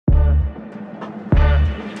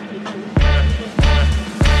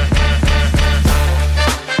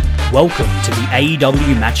Welcome to the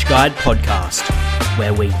AEW Match Guide podcast,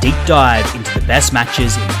 where we deep dive into the best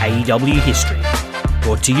matches in AEW history.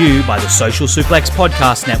 Brought to you by the Social Suplex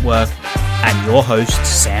Podcast Network and your host,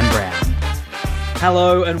 Sam Brown.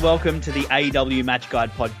 Hello and welcome to the AEW Match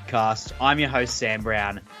Guide podcast. I'm your host, Sam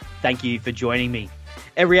Brown. Thank you for joining me.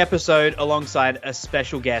 Every episode, alongside a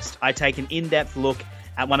special guest, I take an in-depth look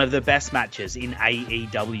at one of the best matches in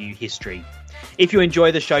AEW history. If you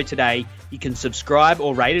enjoy the show today, you can subscribe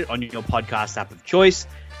or rate it on your podcast app of choice,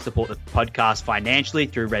 support the podcast financially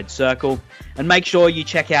through Red Circle, and make sure you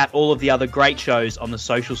check out all of the other great shows on the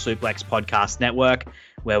Social Suplex Podcast Network,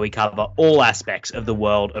 where we cover all aspects of the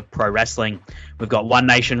world of pro wrestling. We've got One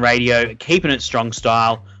Nation Radio, Keeping It Strong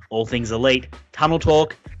Style, All Things Elite, Tunnel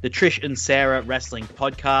Talk, the Trish and Sarah Wrestling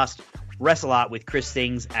Podcast, Wrestle Art with Chris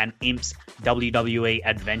Things, and Imp's WWE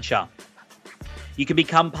Adventure. You can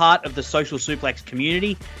become part of the Social Suplex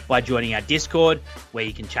community by joining our Discord, where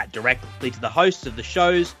you can chat directly to the hosts of the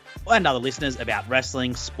shows and other listeners about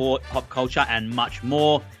wrestling, sport, pop culture, and much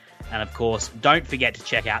more. And of course, don't forget to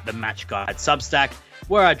check out the Match Guide Substack,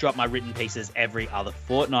 where I drop my written pieces every other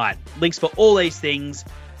fortnight. Links for all these things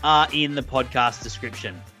are in the podcast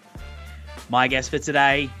description. My guest for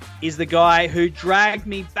today is the guy who dragged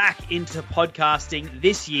me back into podcasting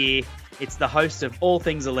this year. It's the host of All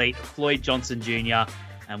Things Elite, Floyd Johnson Jr.,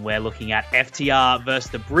 and we're looking at FTR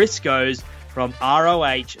versus the Briscoes from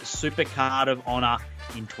ROH Supercard of Honor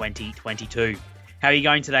in 2022. How are you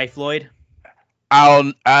going today, Floyd?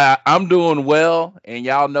 I'm doing well, and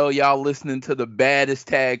y'all know y'all listening to the baddest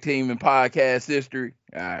tag team in podcast history.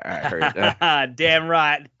 I heard that. Damn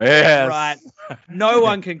right. Yes. Damn right. No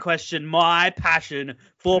one can question my passion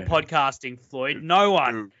for podcasting, Floyd. No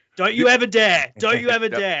one. Don't you ever dare. Don't you ever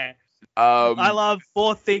dare. I love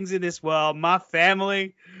four things in this world: my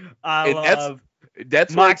family,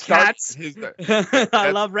 that's my cats,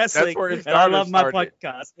 I love wrestling, and I love my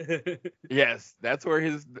podcast. Yes, that's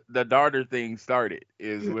where the daughter thing started,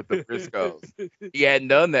 is with the Briscoes. He hadn't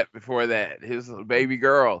done that before that. His baby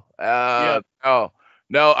girl. Dude,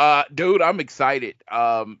 I'm excited.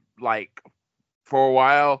 Like for a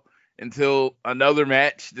while, until another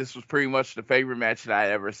match. This was pretty much the favorite match that I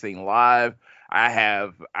had ever seen live. I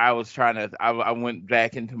went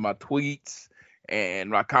back into my tweets and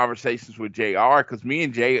my conversations with JR, because me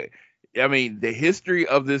and Jay, I mean, the history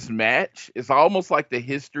of this match is almost like the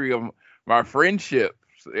history of my friendship.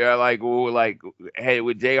 Yeah,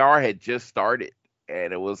 with JR had just started,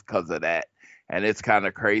 and it was because of that. And it's kind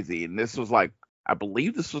of crazy. And this was I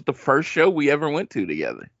believe this was the first show we ever went to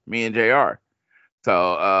together, me and JR.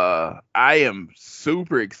 So I am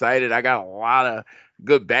super excited. I got a lot of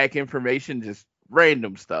good back information, just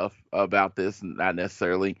random stuff about this, not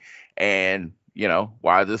necessarily, and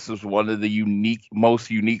why this is one of the most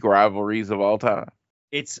unique rivalries of all time.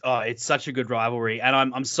 It's such a good rivalry, and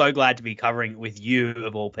I'm so glad to be covering it with you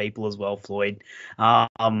of all people as well, Floyd.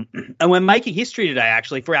 And we're making history today,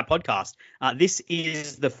 actually, for our podcast. This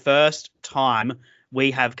is the first time we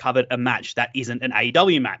have covered a match that isn't an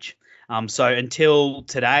AEW match. So until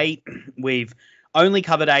today, we've only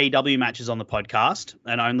covered AEW matches on the podcast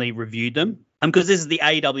and only reviewed them because this is the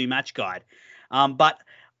AEW Match Guide. But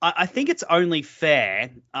I think it's only fair,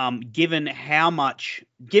 given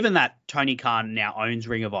that Tony Khan now owns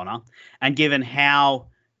Ring of Honor, and given how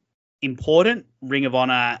important Ring of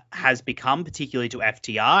Honor has become, particularly to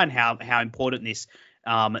FTR, and how important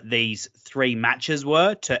these three matches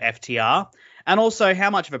were to FTR, and also how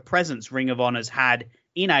much of a presence Ring of Honor's had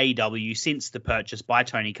in AEW since the purchase by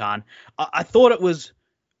Tony Khan. I thought it was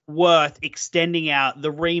worth extending out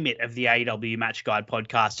the remit of the AEW Match Guide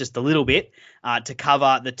podcast just a little bit to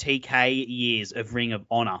cover the TK years of Ring of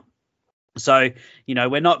Honor. So,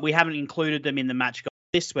 we haven't included them in the Match Guide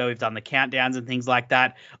list where we've done the countdowns and things like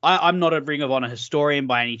that. I'm not a Ring of Honor historian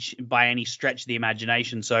by any stretch of the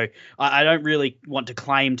imagination, so I don't really want to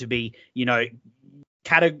claim to be,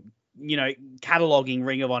 cataloging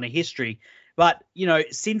Ring of Honor history. But,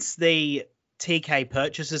 since the TK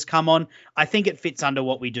purchase has come on, I think it fits under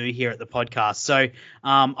what we do here at the podcast. So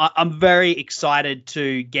I'm very excited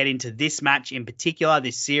to get into this match in particular,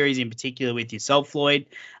 this series in particular with yourself, Floyd.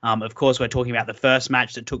 Of course, we're talking about the first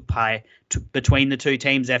match that took place between the two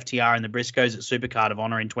teams, FTR and the Briscoes, at Supercard of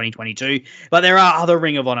Honor in 2022. But there are other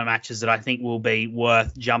Ring of Honor matches that I think will be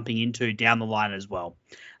worth jumping into down the line as well.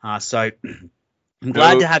 So I'm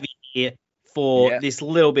glad to have you here for this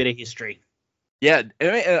little bit of history. Yeah,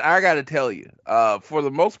 I got to tell you, for the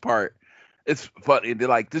most part, it's funny.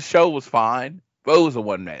 This show was fine, but it was a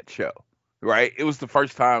one-match show, right? It was the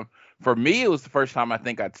first time, for me, I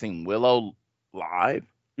think I'd seen Willow live.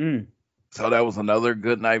 So that was another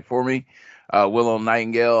good night for me. Willow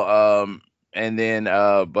Nightingale. And then,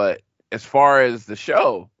 but as far as the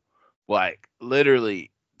show, like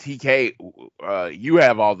literally TK, you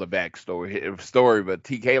have all the story, but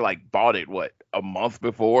TK like bought it a month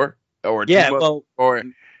before or 2 months before.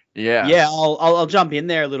 Yeah. Yeah, I'll jump in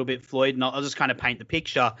there a little bit, Floyd, and I'll just kind of paint the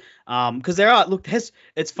picture. Because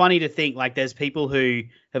it's funny to think like there's people who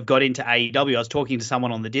have got into AEW. I was talking to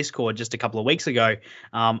someone on the Discord just a couple of weeks ago,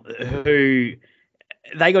 who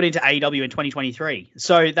they got into AEW in 2023.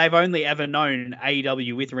 So they've only ever known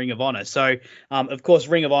AEW with Ring of Honor. So, of course,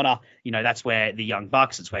 Ring of Honor, that's where the Young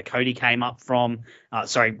Bucks, it's where Cody came up from.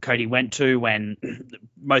 Cody went to when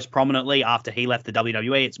most prominently after he left the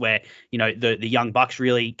WWE. It's where, the Young Bucks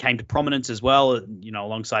really came to prominence as well,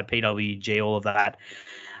 alongside PWG, all of that.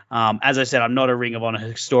 As I said, I'm not a Ring of Honor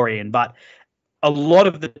historian, but a lot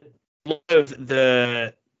of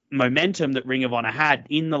the momentum that Ring of Honor had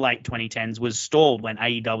in the late 2010s was stalled when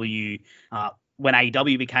AEW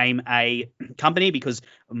became a company, because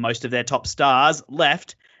most of their top stars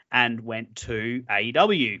left and went to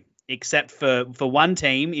AEW, except for one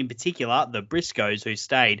team in particular, the Briscoes, who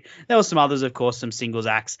stayed. There were some others, of course, some single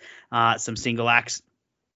acts.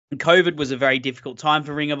 COVID was a very difficult time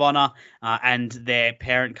for Ring of Honor, and their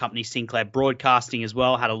parent company, Sinclair Broadcasting, as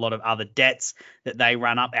well, had a lot of other debts that they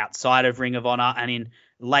ran up outside of Ring of Honor. And in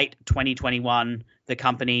late 2021, the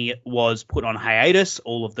company was put on hiatus.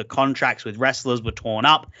 All of the contracts with wrestlers were torn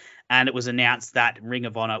up, and it was announced that Ring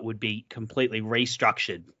of Honor would be completely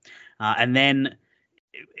restructured. And then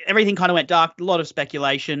everything kind of went dark, a lot of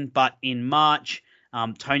speculation, but in March,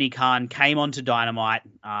 Tony Khan came onto Dynamite,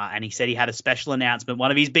 and he said he had a special announcement,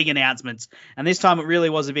 one of his big announcements, and this time it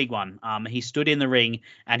really was a big one. He stood in the ring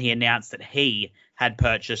and he announced that he had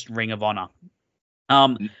purchased Ring of Honor.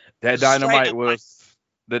 The Dynamite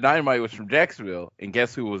was from Jacksonville, and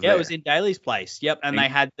guess who was there? Yeah, it was in Daly's place. Yep, and they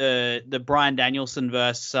had the Bryan Danielson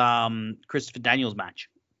versus Christopher Daniels match.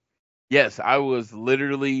 Yes, I was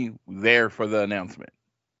literally there for the announcement.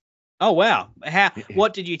 Oh wow!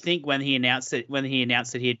 What did you think when he announced it? When he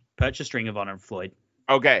announced that he had purchased Ring of Honor, Floyd?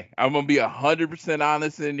 Okay, I'm gonna be 100%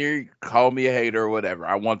 honest in here. Call me a hater or whatever.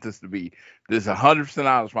 I want this to be 100%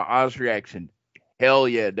 honest. My honest reaction. Hell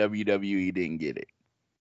yeah, WWE didn't get it.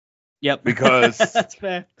 Yep. Because that's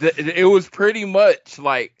fair. It was pretty much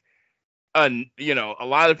like, a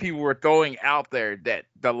lot of people were throwing out there that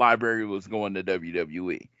the library was going to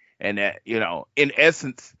WWE, and that in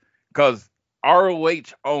essence, because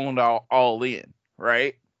ROH owned all in,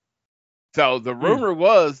 right? So the rumor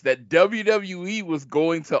was that WWE was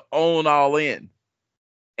going to own All In.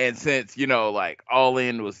 And since, All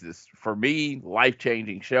In was this, for me,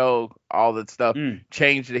 life-changing show, all that stuff,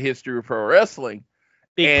 changed the history of pro wrestling.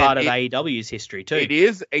 Big part of AEW's history, too.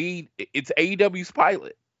 It's AEW's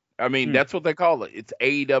pilot. I mean, that's what they call it. It's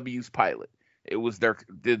AEW's pilot. It was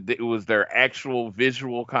their actual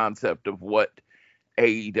visual concept of what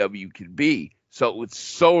AEW could be. So it's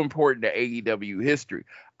so important to AEW history.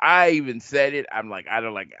 I even said it. I'm like,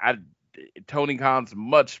 Tony Khan's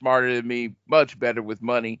much smarter than me, much better with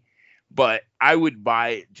money, but I would buy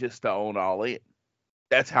it just to own All In.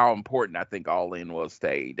 That's how important I think All In was to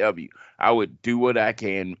AEW. I would do what I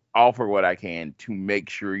can, offer what I can to make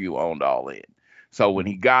sure you owned All In. So when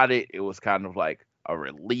he got it, it was kind of like a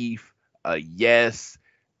relief, a yes.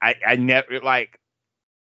 I never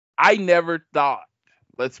thought,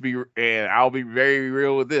 and I'll be very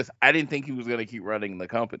real with this, I didn't think he was going to keep running the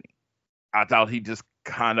company. I thought he just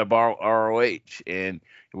kind of borrowed ROH and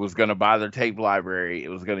it was going to buy their tape library. It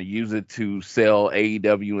was going to use it to sell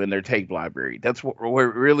AEW in their tape library. That's what were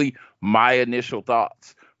really my initial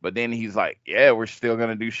thoughts. But then he's like, yeah, we're still going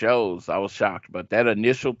to do shows. I was shocked. But that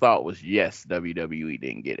initial thought was, yes, WWE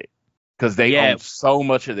didn't get it. Because they own so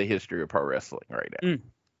much of the history of pro wrestling right now.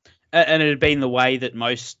 And it had been the way that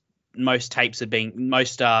most tapes have been,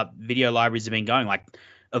 most video libraries have been going, like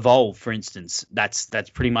Evolve, for instance. That's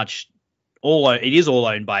pretty much it is all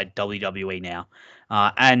owned by WWE now.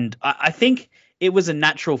 And I think it was a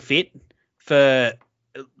natural fit for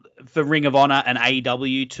Ring of Honor and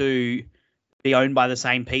AEW to be owned by the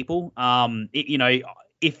same people.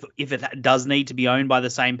 If it does need to be owned by the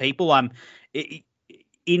same people,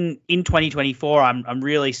 in 2024, I'm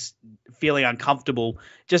really feeling uncomfortable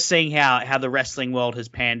just seeing how the wrestling world has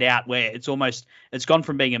panned out, where it's gone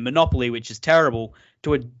from being a monopoly, which is terrible,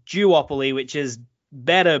 to a duopoly, which is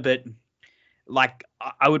better, but like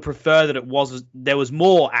I would prefer that there was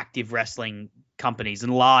more active wrestling companies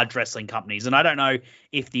and large wrestling companies, and I don't know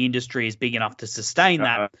if the industry is big enough to sustain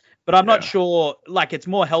that, but I'm not sure. Like, it's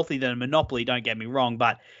more healthy than a monopoly, don't get me wrong,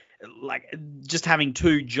 but like just having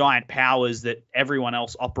two giant powers that everyone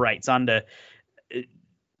else operates under,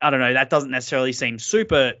 I don't know, that doesn't necessarily seem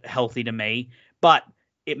super healthy to me, but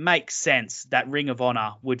it makes sense that Ring of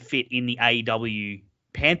Honor would fit in the AEW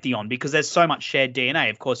pantheon because there's so much shared DNA.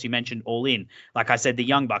 Of course, you mentioned All In, like I said, the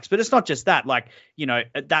Young Bucks, but it's not just that. Like, you know,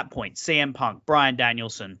 at that point, CM Punk, Bryan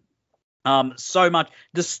Danielson, so much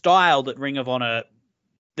the style that Ring of Honor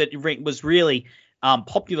was really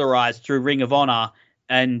popularized through Ring of Honor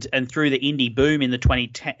and through the indie boom in the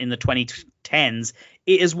 2010s.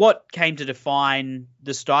 It is what came to define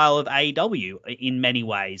the style of AEW in many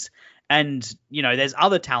ways. And, you know, there's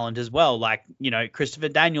other talent as well, like, you know, Christopher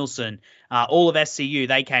Danielson, all of SCU,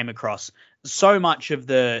 they came across. So much of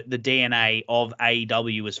the DNA of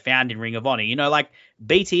AEW was found in Ring of Honor. You know, like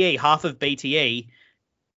BTE, half of BTE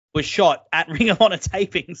was shot at Ring of Honor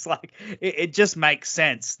tapings. Like, it just makes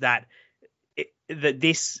sense that that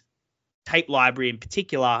this tape library in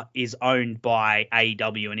particular is owned by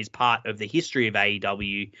AEW and is part of the history of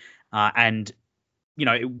AEW. And, you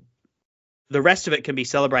know, the rest of it can be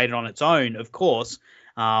celebrated on its own, of course,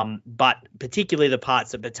 but particularly the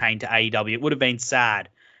parts that pertain to AEW. It would have been sad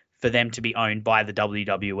for them to be owned by the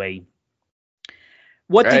WWE.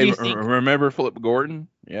 What did you think? Remember Flip Gordon?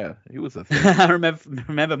 Yeah, he was a thing. I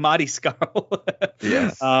remember Marty Scurll.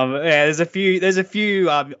 Yes. Yeah, there's a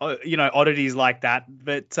few you know, oddities like that.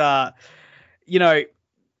 But you know,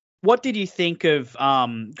 what did you think of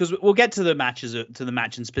because we'll get to the match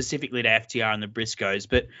and specifically to FTR and the Briscoes,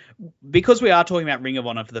 but because we are talking about Ring of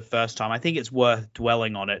Honor for the first time, I think it's worth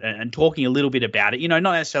dwelling on it and talking a little bit about it. You know,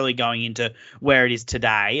 not necessarily going into where it is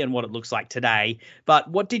today and what it looks like today, but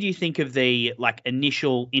what did you think of the like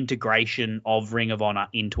initial integration of Ring of Honor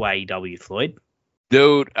into AEW, Floyd?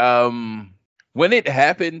 Dude, when it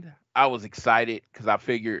happened, I was excited because I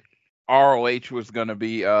figured ROH was going to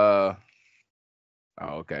be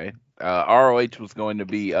ROH was going to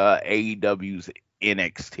be AEW's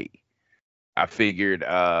NXT. I figured,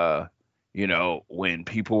 you know, when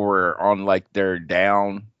people were on like their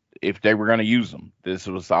down, if they were going to use them, this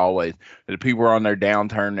was always the people were on their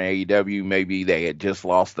downturn in AEW. Maybe they had just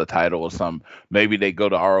lost the title or something. Maybe they go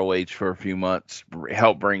to ROH for a few months,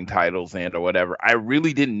 help bring titles in or whatever. I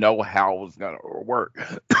really didn't know how it was going to work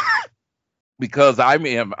because I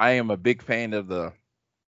am a big fan of the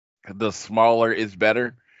smaller is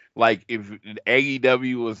better. Like if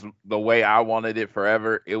AEW was the way I wanted it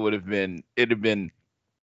forever, it'd have been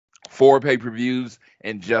 4 pay-per-views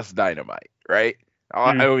and just Dynamite, right?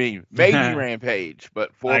 I mean, maybe Rampage,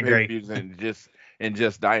 but 4 pay-per-views and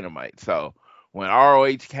just Dynamite. So when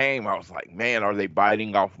ROH came, I was like, man, are they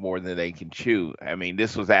biting off more than they can chew? I mean,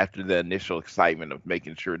 this was after the initial excitement of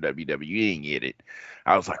making sure WWE didn't get it.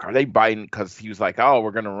 I was like, are they biting? Because he was like, oh,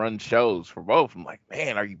 we're going to run shows for both. I'm like,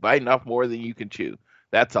 man, are you biting off more than you can chew?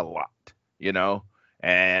 That's a lot, you know?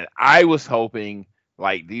 And I was hoping,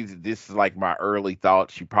 like, this is like my early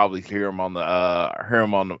thoughts. You probably hear him on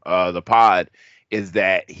the pod, is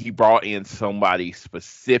that he brought in somebody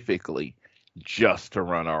specifically just to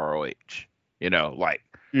run ROH. You know, like,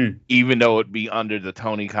 even though it'd be under the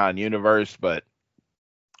Tony Khan universe, but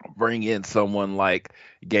bring in someone like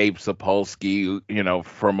Gabe Sapolsky, you know,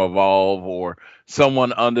 from Evolve, or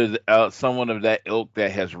someone someone of that ilk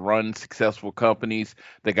that has run successful companies.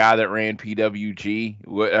 The guy that ran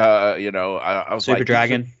PWG, you know, I was Super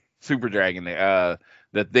Dragon. The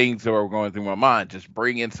things that were going through my mind, just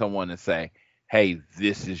bring in someone and say, hey,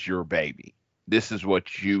 this is your baby. This is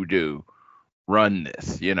what you do. Run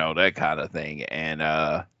this, you know, that kind of thing. And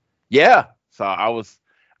yeah, so I was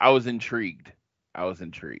intrigued.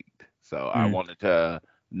 So I wanted to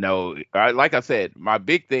know, like I said, my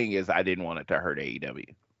big thing is I didn't want it to hurt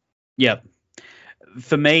AEW. Yep.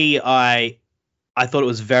 For me, I thought it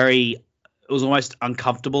was almost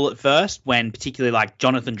uncomfortable at first when particularly like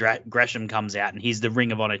Jonathan Gresham comes out and he's the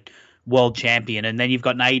Ring of Honor world champion. And then you've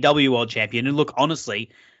got an AEW world champion. And look,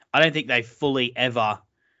 honestly, I don't think they fully ever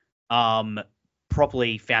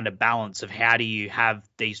properly found a balance of how do you have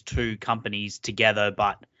these two companies together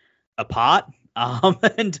but apart.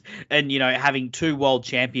 And you know, having 2 world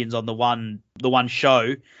champions on the one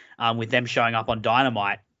show, with them showing up on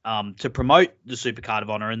Dynamite to promote the Supercard of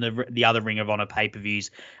Honor and the other Ring of Honor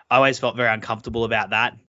pay-per-views, I always felt very uncomfortable about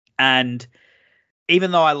that. And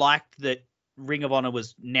even though I liked that Ring of Honor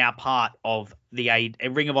was now part of the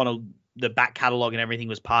Ring of Honor, the back catalog and everything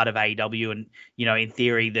was part of AEW, and you know, in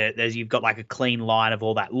theory, there's you've got like a clean line of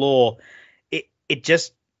all that lore. It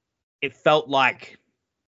felt like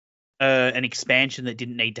an expansion that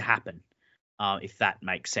didn't need to happen, if that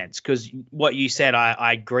makes sense. Because what you said,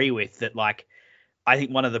 I agree with that. Like, I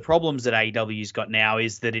think one of the problems that AEW's got now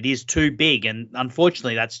is that it is too big, and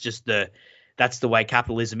unfortunately, that's the way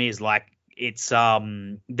capitalism is. Like, it's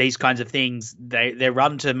these kinds of things, they're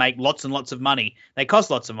run to make lots and lots of money. They cost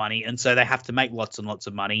lots of money, and so they have to make lots and lots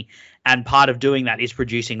of money. And part of doing that is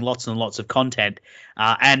producing lots and lots of content.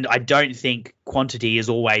 And I don't think quantity is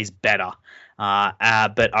always better.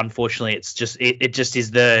 But unfortunately, it's just it just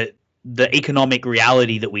is the economic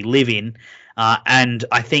reality that we live in. And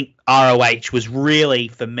I think ROH was really,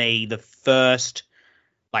 for me, the first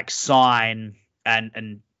sign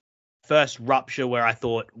and first rupture where I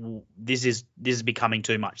thought, this is becoming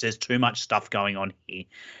too much. There's too much stuff going on here.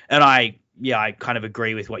 And I kind of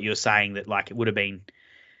agree with what you're saying, that it would have been,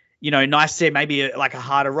 nice to maybe a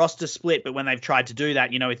harder roster split. But when they've tried to do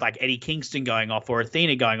that, with Eddie Kingston going off or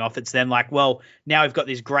Athena going off, it's then now we've got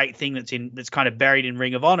this great thing that's kind of buried in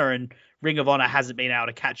Ring of Honor, and Ring of Honor hasn't been able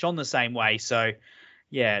to catch on the same way. So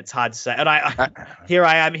yeah, it's hard to say. And here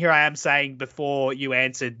I am saying, before you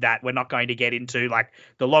answered, that we're not going to get into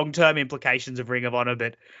the long-term implications of Ring of Honor,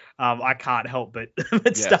 but I can't help but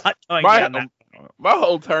start going down that. My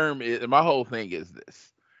whole thing is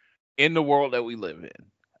this: in the world that we live in,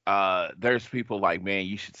 there's people man,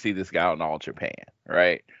 you should see this guy on All Japan,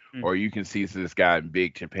 right? Mm-hmm. Or you can see this guy in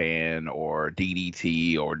Big Japan or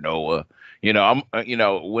DDT or Noah.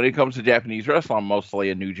 When it comes to Japanese wrestling, I'm mostly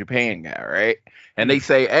a New Japan guy, right? And they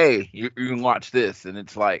say, hey, you can watch this. And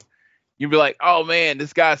it's you'd be like, oh, man,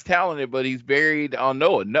 this guy's talented, but he's buried on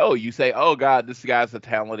Noah. No, you say, oh, God, this guy's a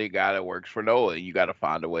talented guy that works for Noah, and you got to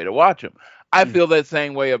find a way to watch him. I feel that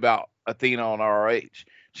same way about Athena on ROH.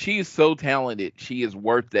 She's so talented. She is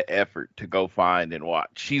worth the effort to go find and watch.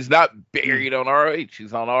 She's not buried on ROH.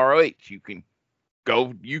 She's on ROH. You can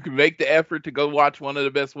make the effort to go watch one of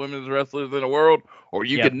the best women's wrestlers in the world, or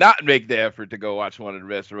you can not make the effort to go watch one of the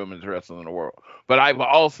best women's wrestlers in the world. But I've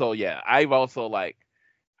even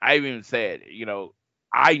said,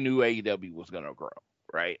 I knew AEW was going to grow,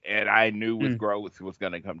 right? And I knew with growth was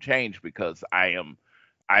going to come change, because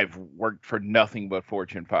I've worked for nothing but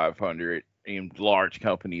Fortune 500 in large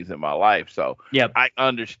companies in my life. So I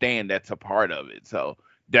understand that's a part of it. So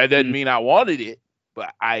that doesn't mean I wanted it,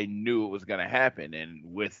 but I knew it was going to happen. And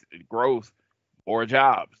with growth or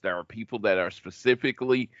jobs, there are people that are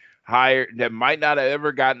specifically hired that might not have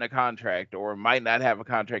ever gotten a contract or might not have a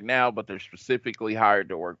contract now, but they're specifically hired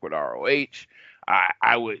to work with ROH.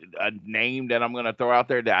 A name that I'm going to throw out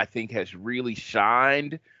there that I think has really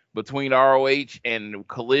shined between ROH and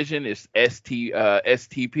Collision is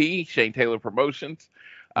STP, Shane Taylor Promotions.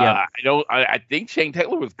 I think Shane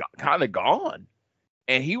Taylor was kind of gone,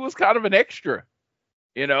 and he was kind of an extra.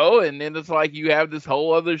 And then it's you have this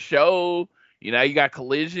whole other show, you got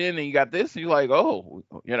Collision and you got this, and you're like, oh,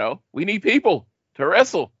 we need people to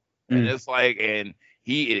wrestle. And it's and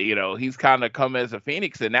he, he's kind of come as a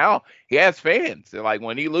phoenix, and now he has fans. And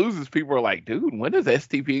when he loses, people are like, dude, when is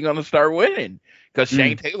STP going to start winning? Because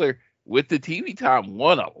Shane Taylor, with the TV time,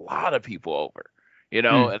 won a lot of people over.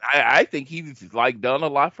 And I think he's done a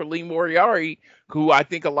lot for Lee Moriarty, who I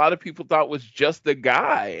think a lot of people thought was just the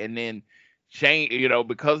guy. And then Shane,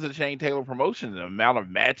 because of Shane Taylor Promotions, the amount of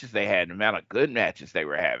matches they had, the amount of good matches they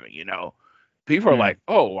were having, people are like,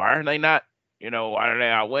 oh, why are they not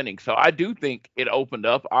winning? So I do think it opened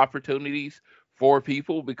up opportunities for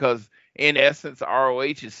people, because in essence,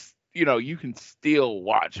 ROH is, you can still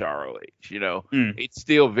watch ROH, it's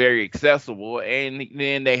still very accessible. And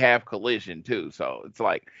then they have Collision too. So it's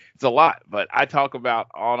a lot, but I talk about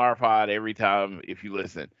on our pod every time, if you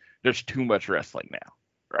listen, there's too much wrestling now,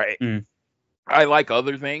 right? I like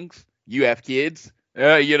other things. You have kids,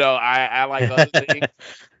 I like other things.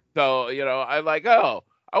 So, I want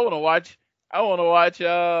to watch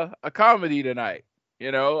a comedy tonight.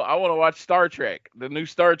 I want to watch Star Trek, the new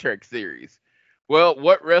Star Trek series. Well,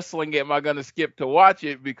 what wrestling am I going to skip to watch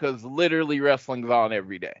it? Because literally wrestling's on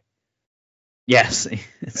every day. Yes,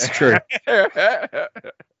 it's true.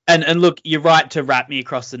 And look, you're right to wrap me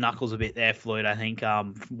across the knuckles a bit there, Floyd. I think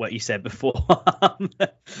what you said before.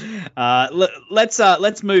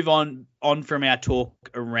 Let's move on from our talk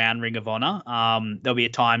around Ring of Honor. There'll be a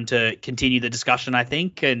time to continue the discussion, I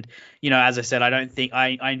think. And as I said, I don't think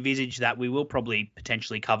I envisage that we will probably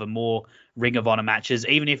potentially cover more Ring of Honor matches,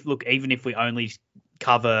 even if we only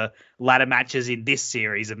cover ladder matches in this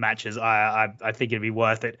series of matches. I think it'd be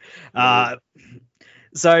worth it.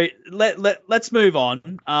 So let's move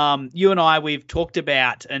on. You and I, we've talked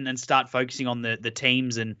about and start focusing on the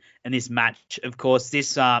teams and this match. Of course,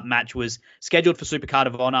 this match was scheduled for Supercard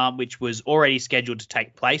of Honor, which was already scheduled to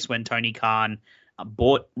take place when Tony Khan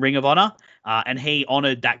bought Ring of Honor. And he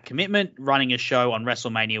honored that commitment, running a show on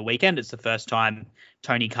WrestleMania weekend. It's the first time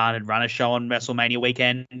Tony Khan had run a show on WrestleMania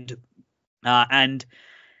weekend. And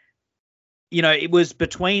it was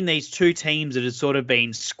between these two teams that had sort of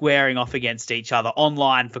been squaring off against each other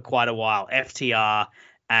online for quite a while, FTR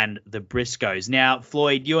and the Briscoes. Now,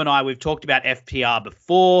 Floyd, you and I, we've talked about FTR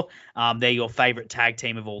before. They're your favorite tag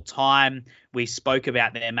team of all time. We spoke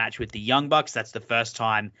about their match with the Young Bucks. That's the first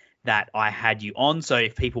time that I had you on. So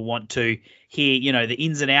if people want to hear, the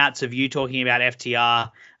ins and outs of you talking about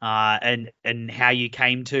FTR and how you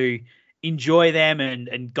came to enjoy them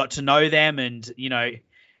and got to know them and,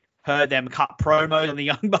 heard them cut promos on the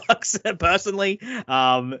Young Bucks personally,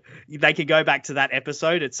 they can go back to that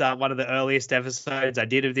episode. It's one of the earliest episodes I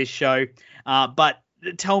did of this show. But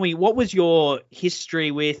tell me, what was your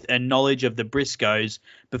history with and knowledge of the Briscoes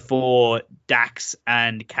before Dax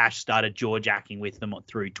and Cash started jaw-jacking with them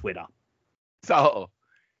through Twitter? So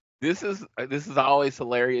this is always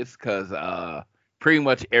hilarious because pretty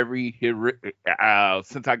much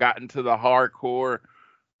since I got into the hardcore,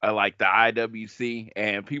 like the IWC,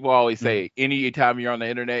 and people always say anytime you're on the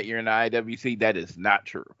internet, you're in the IWC. That is not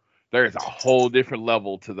true. There is a whole different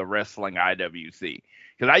level to the wrestling IWC.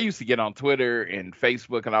 Because I used to get on Twitter and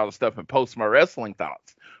Facebook and all the stuff and post my wrestling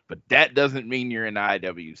thoughts, but that doesn't mean you're in the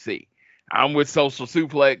IWC. I'm with Social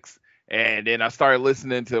Suplex, and then I started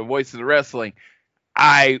listening to Voices of Wrestling.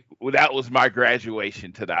 That was my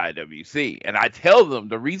graduation to the IWC, and I tell them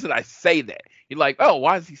the reason I say that. You're like, oh,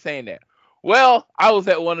 why is he saying that? Well, I was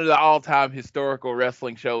at one of the all-time historical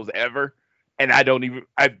wrestling shows ever, and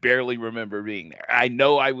I barely remember being there. I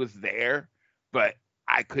know I was there, but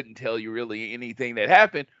I couldn't tell you really anything that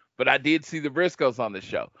happened, but I did see the Briscoes on the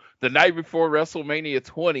show. The night before WrestleMania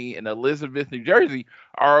 20 in Elizabeth, New Jersey,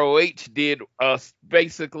 ROH did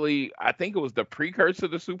basically, I think it was the precursor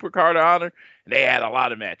to Supercard of Honor, and they had a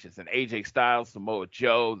lot of matches, and AJ Styles, Samoa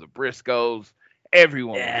Joe, the Briscoes,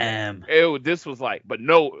 everyone. Damn. This was like, but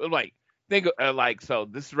no, like, think so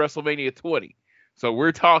this is WrestleMania 20. So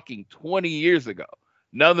we're talking 20 years ago.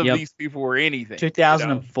 None of these people were anything.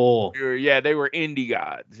 2004. Yeah, they were indie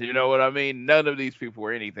gods. You know what I mean? None of these people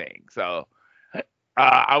were anything. So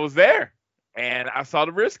I was there, and I saw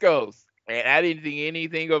the Briscoes, and I didn't think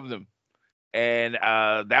anything of them. And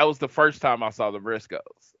that was the first time I saw the Briscoes.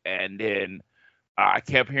 And then I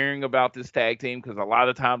kept hearing about this tag team because a lot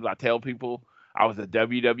of times I tell people I was a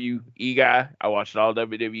WWE guy. I watched all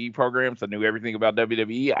WWE programs. I knew everything about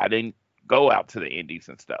WWE. I didn't go out to the indies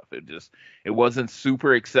and stuff. It wasn't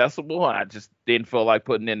super accessible, and I just didn't feel like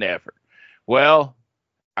putting in the effort. Well,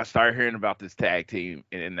 I started hearing about this tag team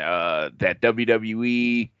and that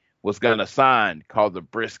WWE was gonna sign called the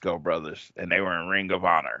Briscoe Brothers, and they were in Ring of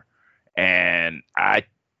Honor. And I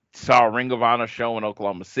saw Ring of Honor show in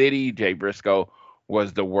Oklahoma City. Jay Briscoe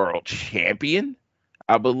was the world champion,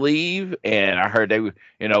 I believe, and I heard they were,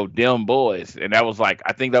 them boys, and that was like,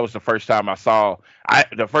 I think that was the first time I saw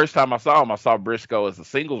them, I saw Briscoe as a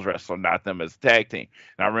singles wrestler, not them as a tag team,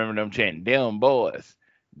 and I remember them chanting, them boys,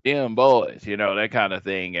 that kind of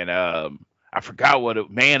thing, and I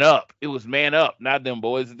forgot Man Up, it was Man Up, not them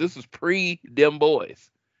boys, this was pre-them boys,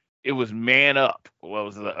 it was Man Up,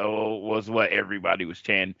 was what everybody was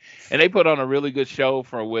chanting, and they put on a really good show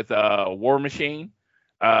with War Machine.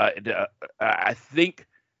 I think,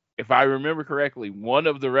 if I remember correctly, one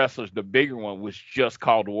of the wrestlers, the bigger one, was just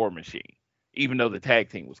called War Machine, even though the tag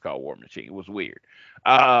team was called War Machine. It was weird.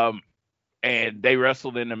 And they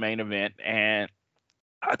wrestled in the main event, and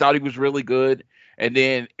I thought he was really good. And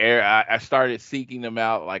then I started seeking them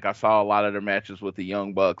out. Like, I saw a lot of their matches with the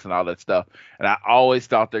Young Bucks and all that stuff, and I always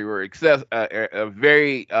thought they were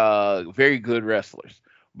very, very good wrestlers.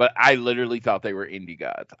 But I literally thought they were indie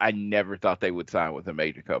gods. I never thought they would sign with a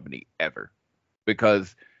major company ever,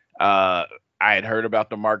 because I had heard about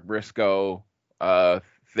the Mark Briscoe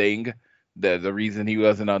thing, the reason he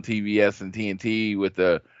wasn't on TBS and TNT with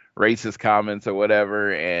the racist comments or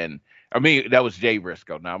whatever. And I mean, that was Jay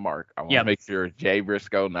Briscoe, not Mark. I want to make sure Jay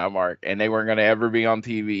Briscoe, not Mark. And they weren't going to ever be on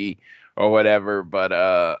TV or whatever. But,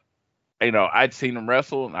 I'd seen them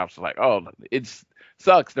wrestle, and I was like, oh, it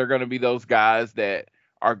sucks. They're going to be those guys that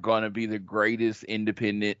are going to be the greatest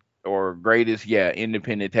independent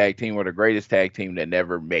tag team, or the greatest tag team that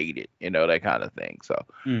never made it, that kind of thing. So,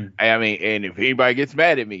 I mean, and if anybody gets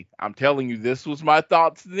mad at me, I'm telling you, this was my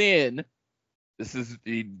thoughts then.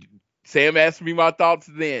 Sam asked me my thoughts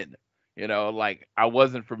then, like, I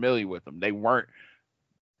wasn't familiar with them. They weren't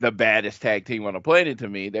the baddest tag team on the planet to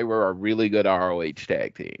me. They were a really good ROH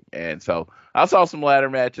tag team. And so I saw some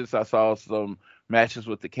ladder matches. I saw some matches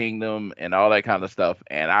with the Kingdom and all that kind of stuff,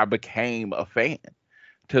 and I became a fan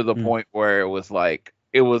to the point where it was like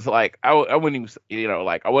I wouldn't even,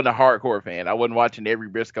 I wasn't a hardcore fan. I wasn't watching every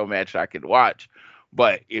Briscoe match I could watch,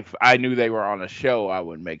 but if I knew they were on a show, I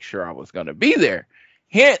would make sure I was going to be there.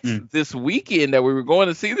 Hence, this weekend that we were going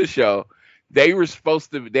to see the show, they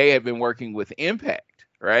had been working with Impact,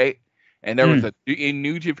 right? And there was in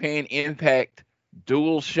New Japan Impact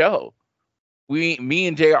dual show. Me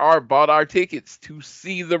and JR bought our tickets to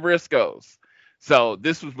see the Briscoes. So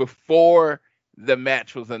this was before the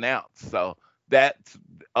match was announced. So that's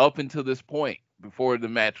up until this point, before the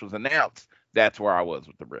match was announced, that's where I was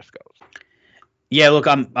with the Briscoes. Yeah, look,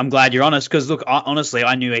 I'm glad you're honest, because look, honestly,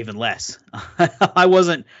 I knew even less. I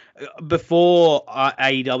wasn't before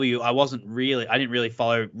AEW. I didn't really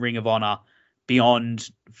follow Ring of Honor beyond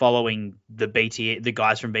following the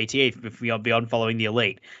guys from BTE, beyond following the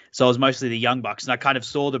Elite. So I was mostly the Young Bucks, and I kind of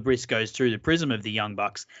saw the Briscoes through the prism of the Young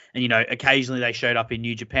Bucks. And, occasionally they showed up in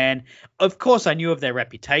New Japan. Of course, I knew of their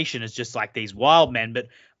reputation as just like these wild men, but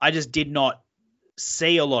I just did not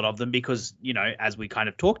see a lot of them because, as we kind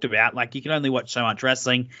of talked about, like, you can only watch so much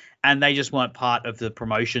wrestling, and they just weren't part of the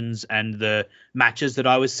promotions and the matches that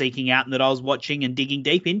I was seeking out and that I was watching and digging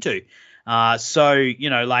deep into.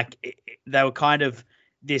 They were kind of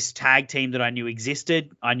this tag team that I knew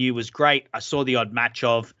existed, I knew was great. I saw the odd match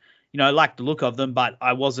of, I liked the look of them, but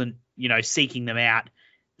I wasn't, seeking them out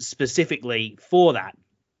specifically for that.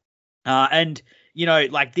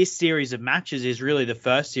 This series of matches is really the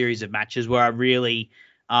first series of matches where I really,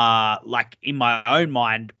 in my own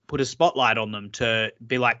mind, put a spotlight on them to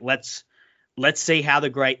be like, let's see how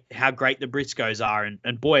great the Briscoes are.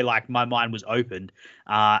 And boy, like, my mind was opened.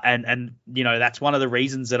 That's one of the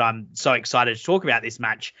reasons that I'm so excited to talk about this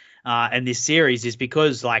match and this series, is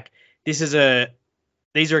because, like, these are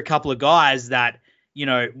a couple of guys that,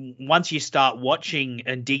 once you start watching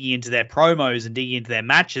and digging into their promos and digging into their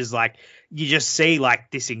matches, like, you just see, like,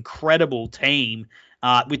 this incredible team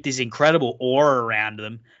with this incredible aura around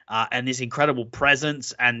them and this incredible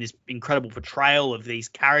presence and this incredible portrayal of these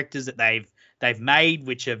characters that they've made,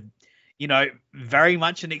 which have, very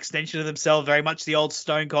much an extension of themselves, very much the old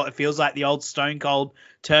Stone Cold. It feels like the old Stone Cold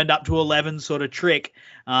turned up to 11 sort of trick.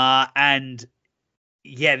 This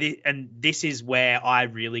is where I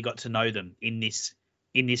really got to know them in this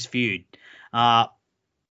feud.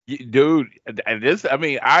 Dude, and this, I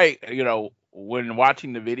mean, when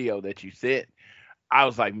watching the video that you sent, I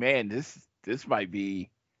was like, man, this might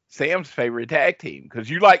be Sam's favorite tag team, because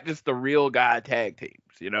you like just the real guy tag teams,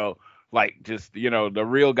 like just, the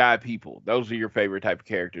real guy people. Those are your favorite type of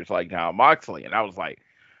characters, like Jon Moxley. And I was like,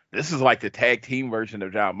 this is like the tag team version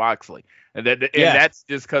of Jon Moxley. And that's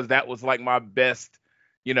just because that was like my best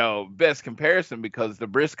comparison, because the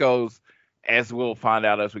Briscoes, as we'll find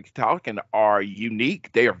out as we keep talking, are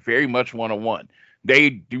unique. They are very much one-on-one. They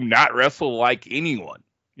do not wrestle like anyone.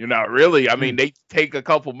 Really. I mean, they take a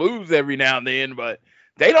couple moves every now and then, but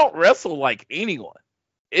they don't wrestle like anyone.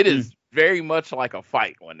 It is very much like a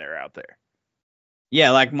fight when they're out there.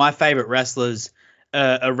 Yeah, like, my favorite wrestlers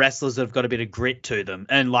are wrestlers that have got a bit of grit to them.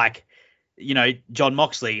 And, like, Jon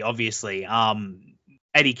Moxley, obviously,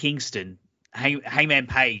 Eddie Kingston, Hangman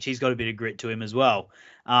Page, he's got a bit of grit to him as well.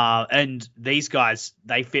 And these guys,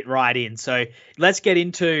 they fit right in. So let's get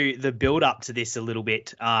into the build up to this a little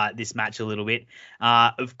bit, this match a little bit.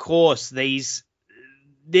 Of course, this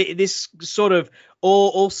sort of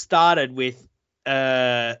all started with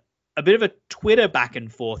a bit of a Twitter back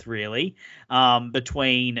and forth, really,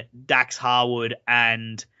 between Dax Harwood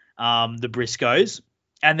and the Briscoes.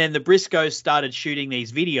 And then the Briscoes started shooting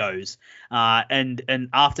these videos. And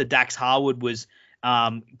after Dax Harwood was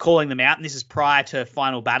calling them out, and this is prior to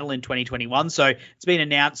Final Battle in 2021. So it's been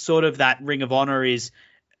announced sort of that Ring of Honor is,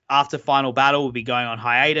 after Final Battle, will be going on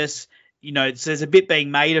hiatus. So there's a bit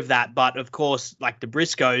being made of that. But of course, like, the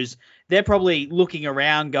Briscoes, they're probably looking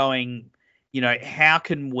around going, how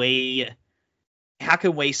can we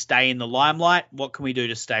stay in the limelight? What can we do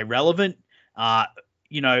to stay relevant? What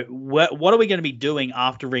are we going to be doing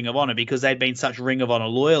after Ring of Honor? Because they've been such Ring of Honor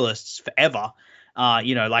loyalists forever.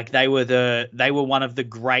 They were one of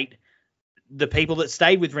the people that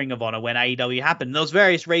stayed with Ring of Honor when AEW happened. There was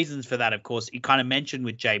various reasons for that, of course. You kind of mentioned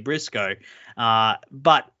with Jay Briscoe,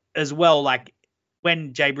 but as well, like,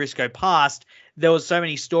 when Jay Briscoe passed, there was so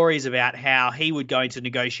many stories about how he would go into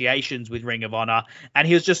negotiations with Ring of Honor, and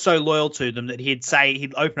he was just so loyal to them that he'd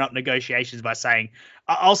open up negotiations by saying,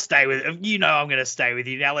 I'll stay with I'm going to stay with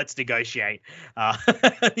you. Now let's negotiate.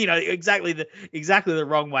 Exactly the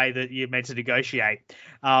wrong way that you're meant to negotiate.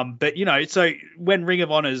 So when Ring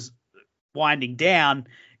of Honor's winding down,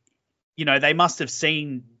 they must have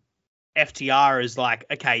seen FTR as like,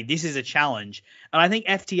 okay, this is a challenge. And I think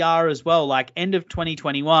FTR as well, like, end of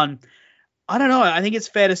 2021, I don't know. I think it's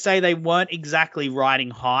fair to say they weren't exactly riding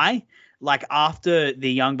high, like, after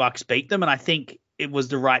the Young Bucks beat them. And I think it was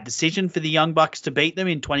the right decision for the Young Bucks to beat them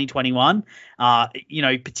in 2021.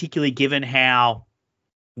 Particularly given how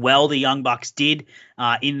well the Young Bucks did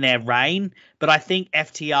in their reign. But I think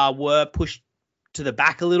FTR were pushed to the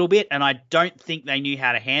back a little bit, and I don't think they knew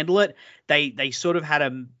how to handle it. They sort of had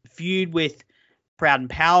a feud with Proud and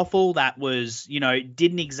Powerful that was,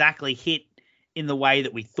 didn't exactly hit in the way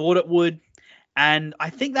that we thought it would. And I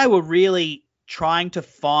think they were really trying to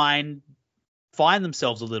find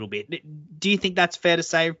themselves a little bit. Do you think that's fair to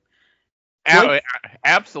say?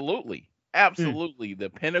 Absolutely. The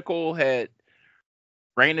Pinnacle had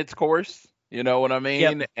ran its course, you know what I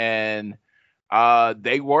mean? Yep. And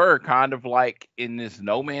they were kind of like in this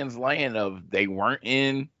no man's land of they weren't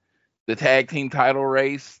in the tag team title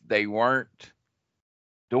race. They weren't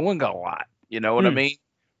doing a lot, you know what I mean?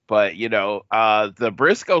 But, the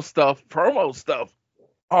Briscoe stuff, promo stuff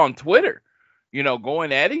on Twitter,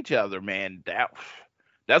 going at each other, man,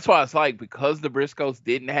 that's why it's like, because the Briscoes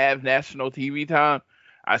didn't have national TV time,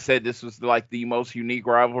 I said this was like the most unique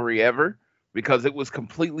rivalry ever, because it was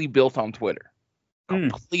completely built on Twitter.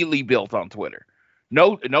 Completely built on Twitter.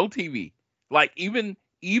 No TV. Like even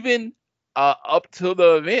up to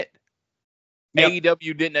the event,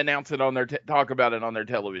 AEW didn't announce it on their talk about it on their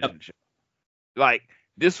television show. Like,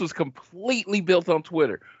 this was completely built on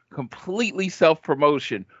Twitter, completely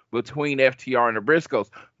self-promotion between FTR and the Briscoes,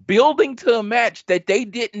 building to a match that they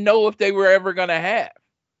didn't know if they were ever going to have.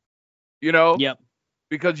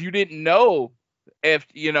 Because you didn't know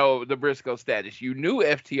the Briscoe status. You knew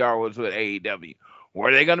FTR was with AEW.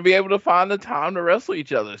 Were they going to be able to find the time to wrestle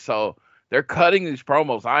each other? So they're cutting these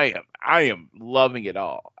promos. I am loving it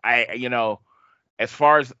all. As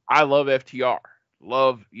far as I love FTR.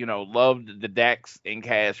 Loved the Dax and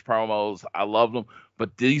Cash promos. I loved them,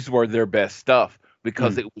 but these were their best stuff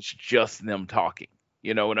because it was just them talking.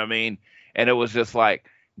 You know what I mean? And it was just like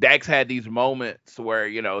Dax had these moments where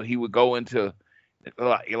he would go into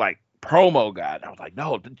like promo guy. And I was like,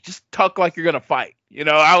 no, just talk like you're gonna fight.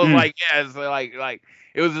 I was like, yeah, it's like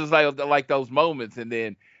it was just like those moments. And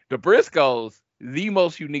then the Briscoes, the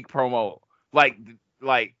most unique promo like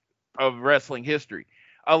of wrestling history.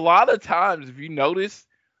 A lot of times, if you notice,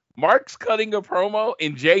 Mark's cutting a promo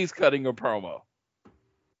and Jay's cutting a promo.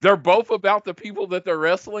 They're both about the people that they're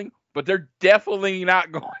wrestling, but they're definitely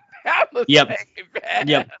not going down the same path.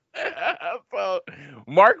 Yep. So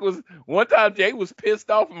one time Jay was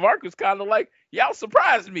pissed off, and Mark was kind of like, "Y'all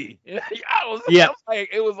surprised me." It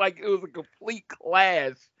was a complete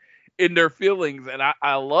clash in their feelings, and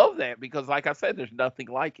I love that because, like I said, there's nothing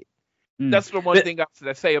like it. That's the one thing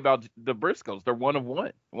I say about the Briscoes. They're one of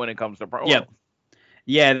one when it comes to promos.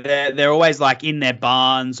 Yeah, they're always like in their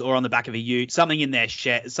barns or on the back of a ute, something in their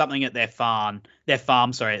shed, something at their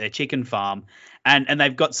chicken farm. And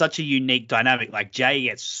they've got such a unique dynamic. Like Jay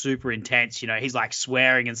gets super intense, he's like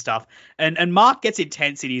swearing and stuff. And Mark gets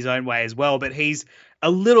intense in his own way as well, but he's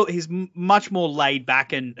much more laid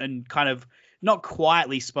back and kind of not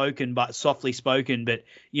quietly spoken, but softly spoken. But,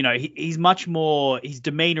 he's much more, his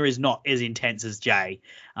demeanor is not as intense as Jay.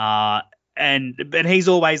 But he's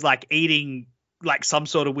always like eating like some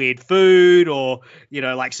sort of weird food or,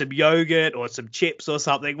 like some yogurt or some chips or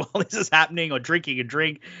something while this is happening, or drinking a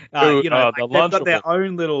drink. They've got their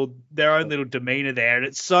own little demeanor there. And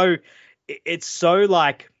it's so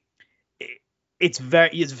like, it's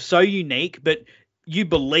so unique, but you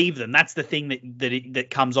believe them. That's the thing that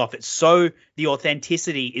comes off. It's so, the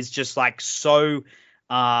authenticity is just like so,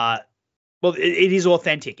 it is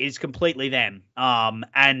authentic. It's completely them.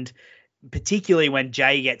 And particularly when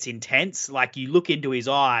Jay gets intense, like you look into his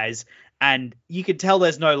eyes and you can tell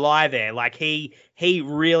there's no lie there. Like he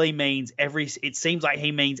really means it seems like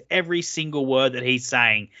he means every single word that he's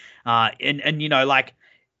saying. And like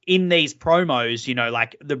in these promos,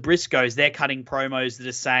 like the Briscoes, they're cutting promos that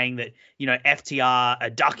are saying that, FTR are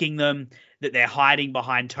ducking them, that they're hiding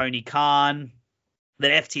behind Tony Khan,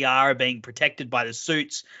 that FTR are being protected by the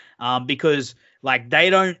suits, because like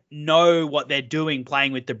they don't know what they're doing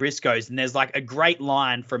playing with the Briscoes. And there's like a great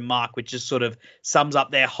line from Mark, which just sort of sums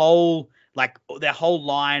up their whole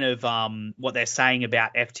line of what they're saying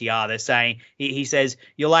about FTR. They're saying, he says,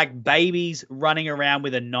 you're like babies running around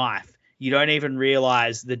with a knife. You don't even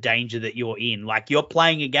realize the danger that you're in. Like you're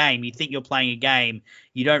playing a game. You think you're playing a game.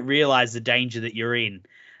 You don't realize the danger that you're in.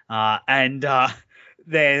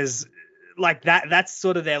 There's like that's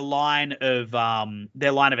sort of their line of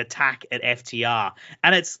attack at FTR.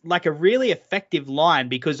 And it's like a really effective line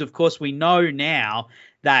because of course we know now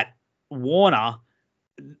that Warner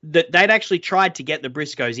that they'd actually tried to get the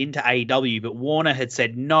Briscoes into AEW, but Warner had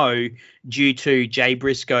said no due to Jay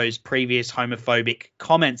Briscoe's previous homophobic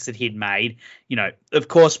comments that he'd made. Of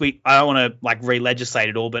course, I don't want to like re-legislate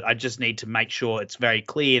it all, but I just need to make sure it's very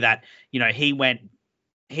clear that,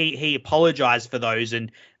 he apologized for those,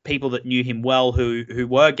 and people that knew him well who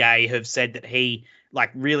were gay have said that he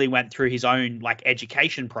like really went through his own like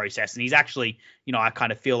education process. And he's actually, I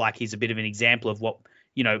kind of feel like he's a bit of an example of what,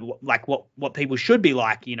 like what people should be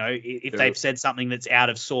like, if they've said something that's out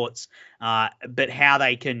of sorts, but how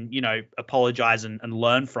they can, apologize and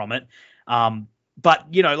learn from it. But,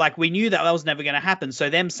 like we knew that was never going to happen. So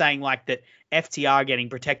them saying like that FTR getting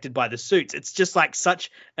protected by the suits, it's just like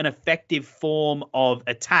such an effective form of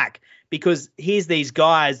attack, because here's these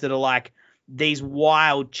guys that are like these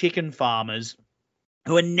wild chicken farmers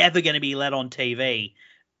who are never going to be let on TV.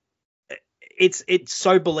 It's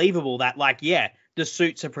so believable that like, yeah, the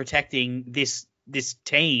suits are protecting this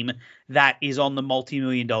team that is on the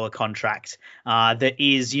multi-million-dollar contract, that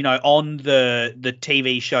is, on the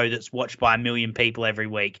TV show that's watched by 1 million people every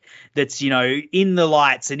week, that's, in the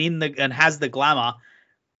lights and has the glamour.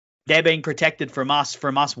 They're being protected from us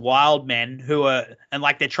wild men who are, and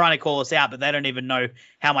like they're trying to call us out, but they don't even know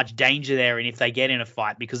how much danger they're in if they get in a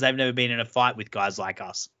fight, because they've never been in a fight with guys like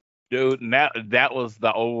us. Dude, that was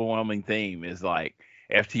the overwhelming theme, is like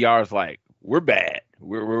FTR is like, we're bad.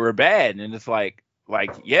 We're bad. And it's like,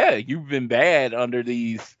 yeah, you've been bad under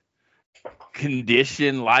these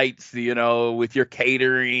conditioned lights, with your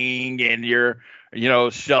catering and your,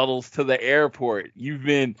 shuttles to the airport. You've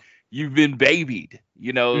been babied.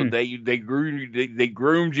 They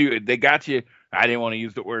groomed you. They got you. I didn't want to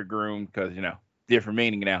use the word groom because, different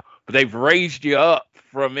meaning now. But they've raised you up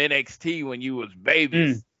from NXT when you was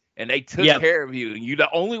babies. And they took care of you. And the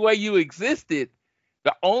only way you existed,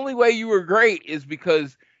 the only way you were great is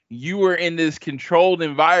because you were in this controlled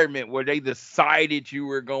environment where they decided you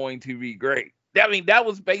were going to be great. I mean, that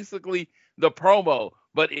was basically the promo,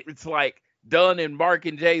 but it's like done in Mark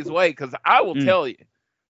and Jay's way. Because I will tell you,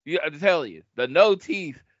 the no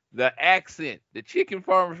teeth, the accent, the chicken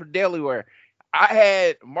farmers from Delaware. I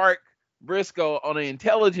had Mark Briscoe on an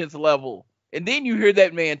intelligence level, and then you hear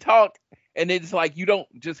that man talk, and it's like you don't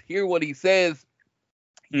just hear what he says.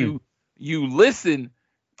 You listen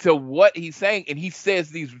to what he's saying, and he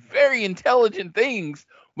says these very intelligent things,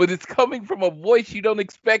 but it's coming from a voice you don't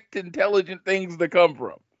expect intelligent things to come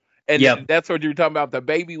from. And that's what you're talking about, the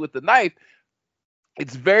baby with the knife.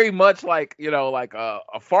 It's very much like, like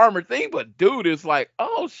a farmer thing, but dude is like,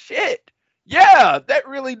 oh shit. Yeah, that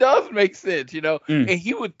really does make sense, And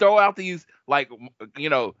he would throw out these, like,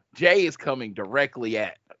 Jay is coming directly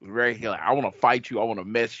at, I want to fight you. I want to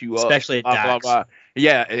mess you up. Especially at Dax. Blah, blah.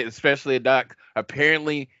 Yeah, especially at Dax.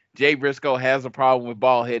 Apparently, Jay Briscoe has a problem with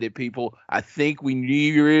bald-headed people. I think we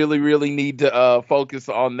really need to focus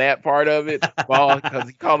on that part of it, because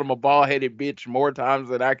he called him a bald-headed bitch more times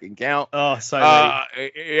than I can count. Oh, so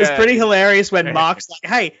it's pretty hilarious when Mark's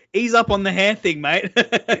like, "Hey, ease up on the hair thing, mate."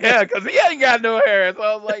 Yeah, because he ain't got no hair. So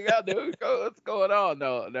I was like, "Oh, dude, what's going on?"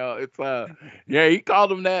 No, it's he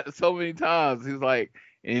called him that so many times. He's like,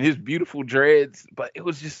 in his beautiful dreads, but it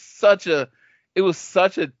was just such a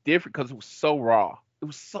different, because it was so raw. It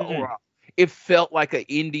was so raw. It felt like an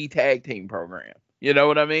indie tag team program. You know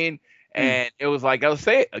what I mean? And it was like, I'll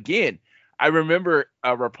say it again. I remember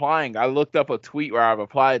replying. I looked up a tweet where I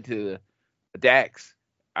replied to Dax,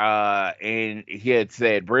 and he had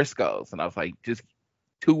said Briscoes, and I was like, just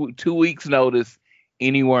two weeks notice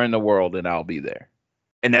anywhere in the world, and I'll be there.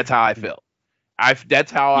 And that's how I felt.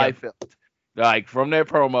 That's how I felt. Like from that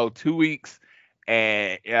promo, 2 weeks,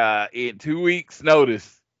 and in 2 weeks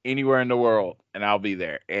notice anywhere in the world, and I'll be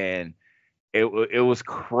there. And it was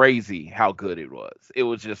crazy how good it was. It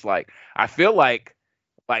was just like, I feel like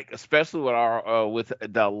especially with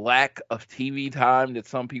with the lack of TV time that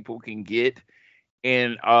some people can get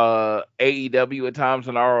in AEW at times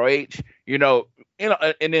in ROH,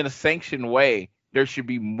 and in a sanctioned way, there should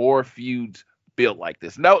be more feuds built like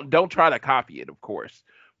this. No, don't try to copy it, of course,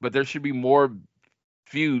 but there should be more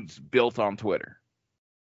feuds built on Twitter.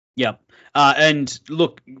 Yeah. And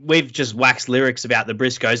look, we've just waxed lyrics about the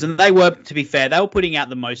Briscoes, and they were, to be fair, they were putting out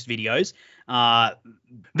the most videos.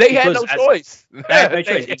 They had no choice. They had no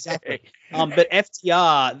choice, exactly. But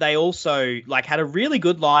FTR, they also had a really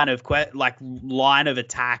good line of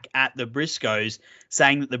attack at the Briscoes,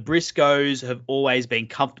 saying that the Briscoes have always been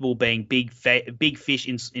comfortable being big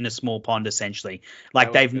fish in a small pond, essentially.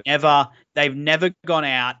 They've never gone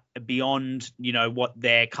out beyond what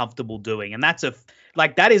they're comfortable doing, and that's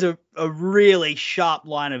that is a really sharp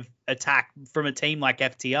line of attack from a team like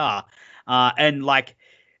FTR, and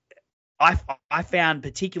I found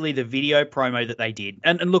particularly the video promo that they did,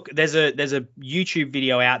 and look, there's a YouTube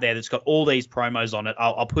video out there that's got all these promos on it.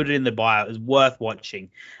 I'll put it in the bio. It's worth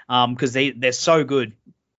watching, because they're so good.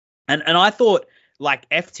 And I thought like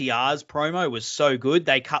FTR's promo was so good.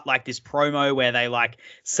 They cut like this promo where they like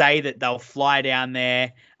say that they'll fly down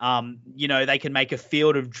there. They can make a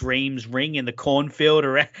Field of Dreams ring in the cornfield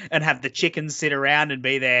and have the chickens sit around and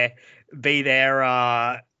be their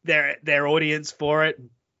audience for it.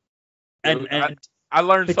 And I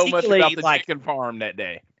learned so much about the chicken farm that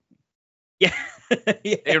day. Yeah.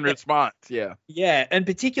 Yeah. In response, yeah. Yeah, and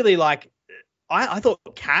particularly like I thought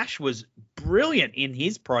Cash was brilliant in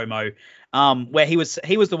his promo, where he was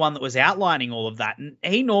the one that was outlining all of that, and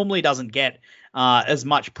he normally doesn't get as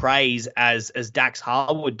much praise as Dax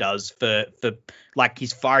Harwood does for like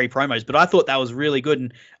his fiery promos, but I thought that was really good,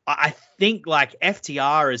 and I think like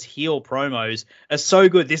FTR as heel promos are so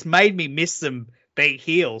good. This made me miss them being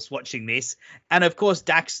heels watching this, and of course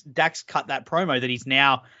Dax cut that promo that he's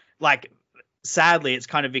now like. Sadly, it's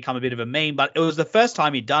kind of become a bit of a meme, but it was the first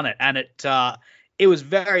time he'd done it, and it was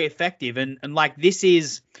very effective. And like this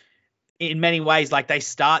is, in many ways, like they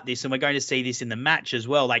start this, and we're going to see this in the match as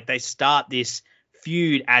well. Like they start this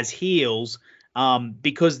feud as heels,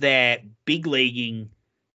 because they're big leaguing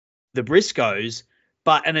the Briscoes,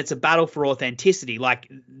 and it's a battle for authenticity. Like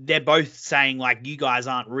they're both saying like, you guys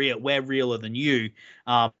aren't real. We're realer than you.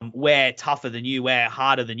 We're tougher than you. We're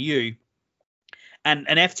harder than you. And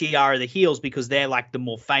FTR are the heels because they're like the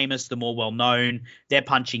more famous, the more well-known. They're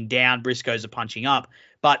punching down. Briscoes are punching up.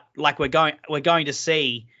 But like we're going to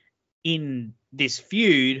see in this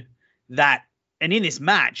feud and in this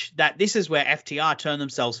match that this is where FTR turn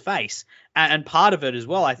themselves face. And part of it as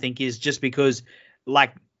well, I think, is just because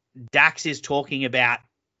like Dax is talking about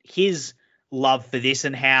his love for this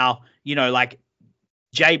and how, like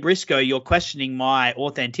Jay Briscoe, you're questioning my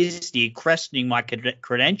authenticity, questioning my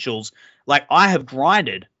credentials. Like I have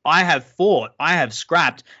grinded, I have fought, I have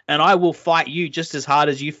scrapped, and I will fight you just as hard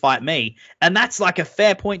as you fight me. And that's like a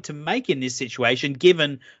fair point to make in this situation,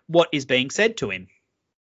 given what is being said to him.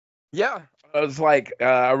 Yeah. It was like,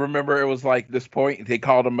 I remember it was like this point, they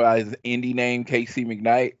called him by his indie name, Casey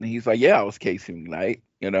McKnight. And he's like, yeah, I was Casey McKnight.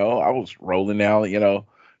 I was rolling down,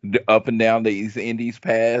 up and down these indies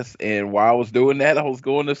paths. And while I was doing that, I was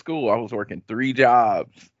going to school. I was working 3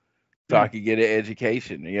 jobs. So I could get an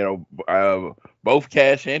education. Both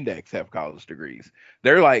Cash and Dex have college degrees.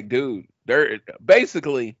 They're like, dude,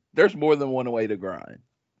 there's more than one way to grind.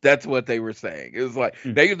 That's what they were saying. It was like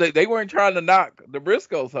they weren't trying to knock the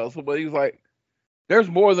Briscoes hustle, but he was like, there's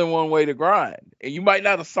more than one way to grind. And you might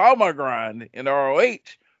not have saw my grind in ROH,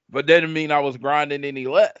 but that didn't mean I was grinding any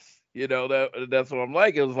less. That's what I'm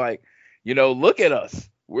like. It was like, look at us.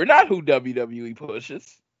 We're not who WWE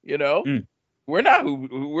pushes, We're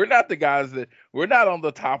not the guys we're not on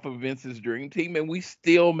the top of Vince's dream team, and we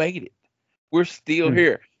still made it. We're still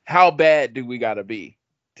here. How bad do we got to be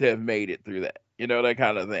to have made it through that? That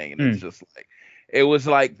kind of thing. And it's just like, it was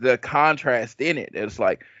like the contrast in it. It's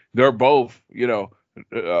like, they're both,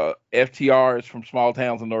 FTR is from small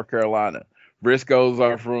towns in North Carolina. Briscoes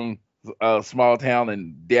are from a small town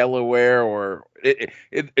in Delaware, or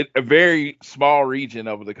a very small region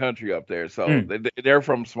of the country up there. So they're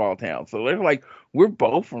from small towns. So they're like, we're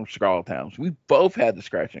both from small towns. We both had the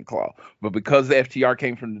scratch and claw. But because the FTR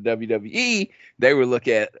came from the WWE, they were looked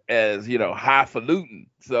at as, highfalutin.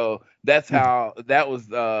 So that's how that was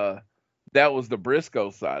the Briscoe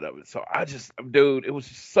side of it. So dude, it was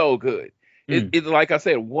just so good. It's like I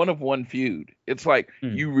said, one of one feud. It's like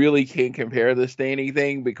you really can't compare this to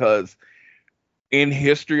anything, because in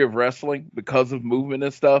history of wrestling, because of movement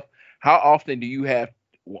and stuff, how often do you have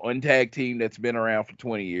one tag team that's been around for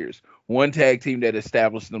 20 years, one tag team that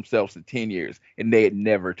established themselves for 10 years, and they had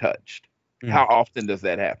never touched? How often does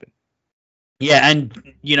that happen? Yeah,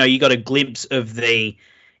 and you got a glimpse of the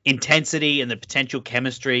intensity and the potential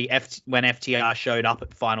chemistry when FTR showed up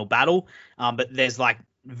at Final Battle, but there's like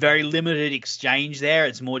very limited exchange there.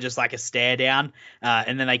 It's more just like a stare down,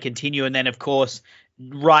 and then they continue. And then, of course,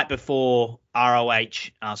 right before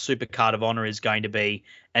ROH Supercard of Honor is going to be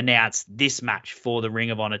announced, this match for the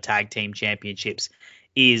Ring of Honor Tag Team Championships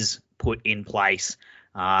is put in place.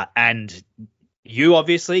 And you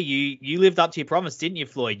obviously, you lived up to your promise, didn't you,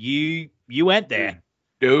 Floyd? You went there.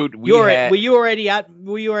 Dude, were you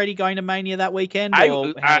already going to Mania that weekend?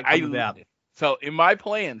 So in my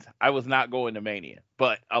plans, I was not going to Mania,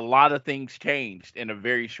 but a lot of things changed in a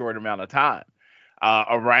very short amount of time.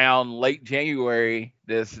 Around late January,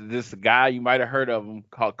 this guy, you might have heard of him,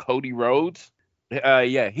 called Cody Rhodes. I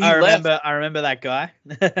remember that guy.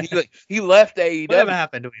 he left AEW. Whatever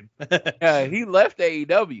happened to him? He left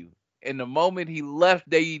AEW, And the moment he left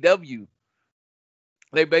AEW,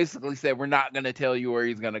 they basically said, we're not going to tell you where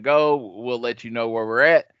he's going to go. We'll let you know where we're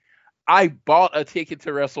at. I bought a ticket to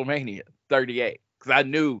WrestleMania 38 because I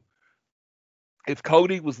knew if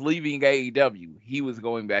Cody was leaving AEW, he was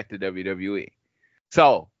going back to WWE.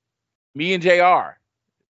 So me and JR,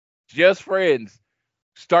 just friends,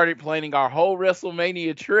 started planning our whole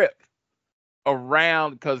WrestleMania trip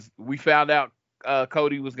around because we found out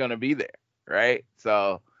Cody was going to be there, right?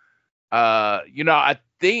 So, I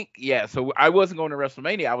think, so I wasn't going to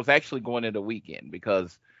WrestleMania. I was actually going in the weekend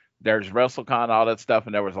because there's WrestleCon, all that stuff,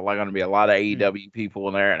 and there was going to be a lot of AEW people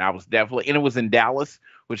in there, and I was definitely, and it was in Dallas,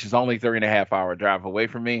 which is only 3.5 hour drive away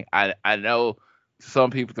from me. I know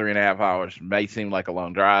some people 3.5 hours may seem like a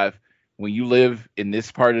long drive. When you live in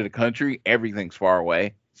this part of the country, everything's far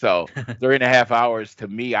away. So 3.5 hours to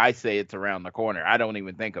me, I say it's around the corner. I don't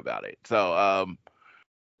even think about it. So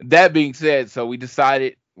that being said, so we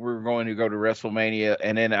decided we were going to go to WrestleMania,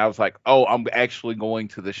 and then I was like, oh, I'm actually going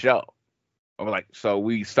to the show. So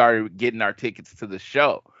we started getting our tickets to the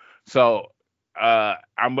show. So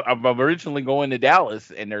I'm originally going to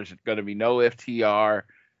Dallas, and there's going to be no FTR,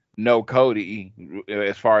 no Cody,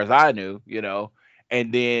 as far as I knew,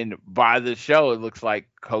 And then by the show, it looks like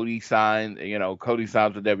Cody signs with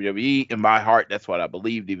WWE. In my heart, that's what I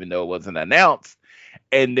believed, even though it wasn't announced.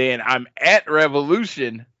 And then I'm at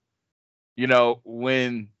Revolution,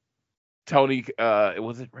 when Tony,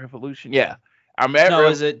 was it Revolution? Yeah.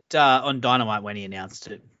 Was it on Dynamite when he announced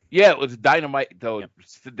it? Yeah, it was Dynamite, though. Yep.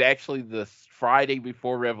 Actually, the Friday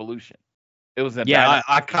before Revolution. It was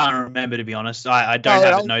I can't remember, to be honest. I don't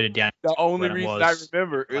have it noted down. The only reason I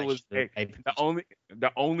remember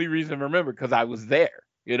the only reason I remember because I was there.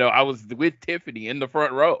 I was with Tiffany in the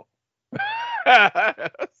front row.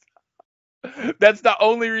 That's the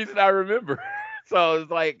only reason I remember. So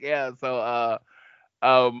it's like,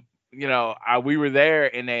 we were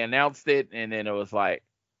there and they announced it, and then it was like,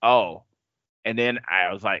 oh, and then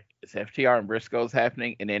I was like, is FTR and Briscoes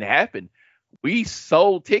happening? And then it happened. We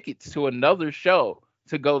sold tickets to another show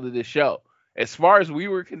to go to this show. As far as we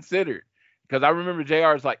were considered, because I remember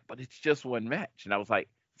JR was like, but it's just one match. And I was like,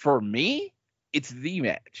 for me, it's the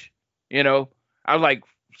match. I was like,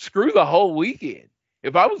 screw the whole weekend.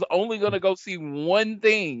 If I was only going to go see one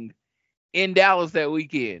thing in Dallas that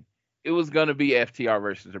weekend, it was going to be FTR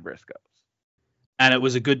versus the Briscoes. And it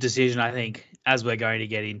was a good decision, I think, as we're going to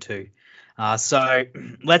get into. So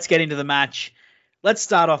let's get into the match. Let's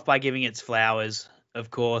start off by giving its flowers.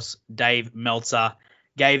 Of course, Dave Meltzer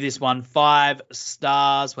gave this one 5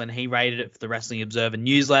 stars when he rated it for the Wrestling Observer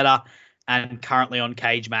newsletter. And currently on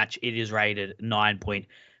Cage Match, it is rated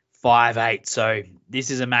 9.58. So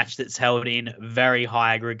this is a match that's held in very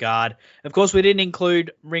high regard. Of course, we didn't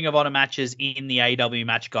include Ring of Honor matches in the AEW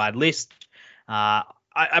Match Guide list. I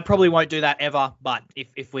probably won't do that ever, but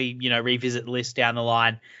if we revisit the list down the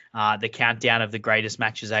line, the countdown of the greatest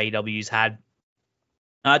matches AEW's had,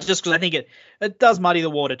 just because I think it does muddy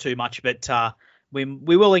the water too much, but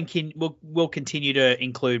we'll continue to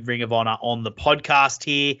include Ring of Honor on the podcast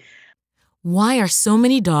here. Why are so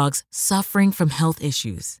many dogs suffering from health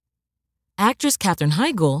issues? Actress Katherine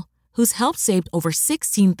Heigl, who's helped save over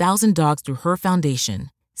 16,000 dogs through her foundation,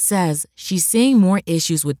 says she's seeing more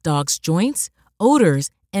issues with dogs' joints, odors,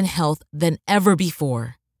 and health than ever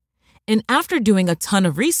before. And after doing a ton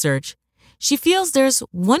of research, she feels there's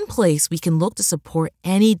one place we can look to support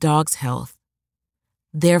any dog's health: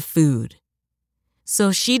 their food.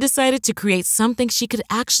 So she decided to create something she could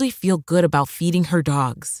actually feel good about feeding her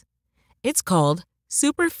dogs. It's called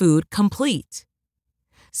Superfood Complete.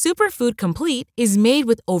 Superfood Complete is made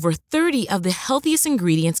with over 30 of the healthiest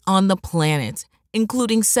ingredients on the planet,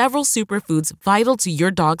 including several superfoods vital to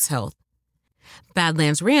your dog's health.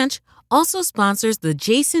 Badlands Ranch also sponsors the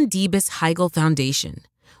Jason Debus Heigl Foundation,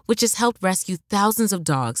 which has helped rescue thousands of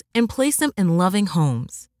dogs and place them in loving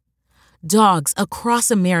homes. Dogs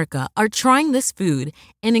across America are trying this food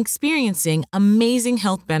and experiencing amazing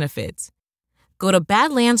health benefits. Go to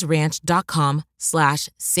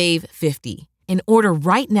badlandsranch.com/save50 and order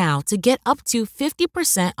right now to get up to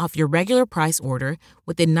 50% off your regular price order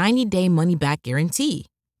with a 90-day money-back guarantee.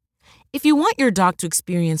 If you want your dog to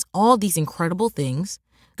experience all these incredible things,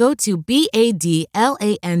 go to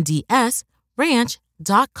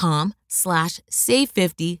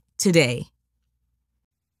badlandsranch.com/save50 today.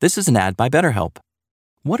 This is an ad by BetterHelp.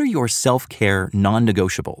 What are your self-care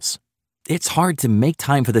non-negotiables? It's hard to make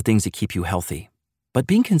time for the things that keep you healthy, but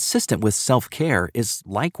being consistent with self-care is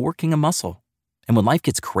like working a muscle. And when life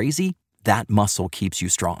gets crazy, that muscle keeps you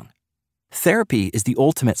strong. Therapy is the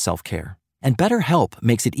ultimate self-care, and BetterHelp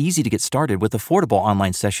makes it easy to get started with affordable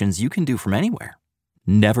online sessions you can do from anywhere.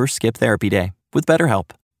 Never skip therapy day with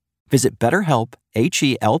BetterHelp. Visit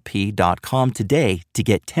BetterHelp.com today to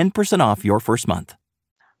get 10% off your first month.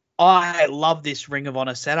 I love this Ring of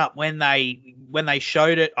Honor setup. When they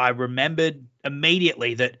showed it, I remembered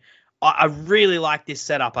immediately that I really like this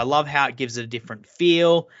setup. I love how it gives it a different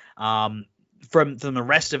feel from the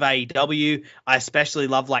rest of AEW. I especially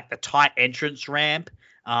love like the tight entrance ramp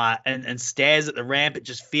and stairs at the ramp. It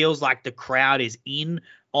just feels like the crowd is in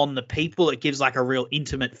on the people. It gives like a real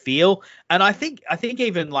intimate feel. And I think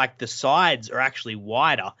even like the sides are actually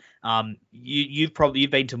wider. You've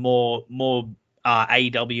been to more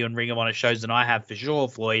AEW and Ring of Honor shows than I have for sure,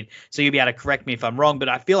 Floyd. So you'll be able to correct me if I'm wrong, but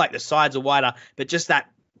I feel like the sides are wider, but just that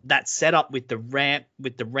setup with the ramp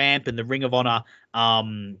and the Ring of Honor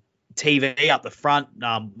TV up the front,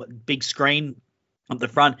 big screen up the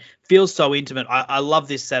front, feels so intimate. I love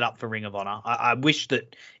this setup for Ring of Honor. I wish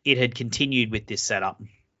that it had continued with this setup.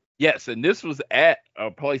 Yes, and this was at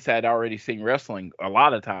a place I'd already seen wrestling a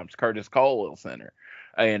lot of times, Curtis Colwell Center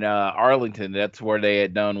in Arlington. That's where they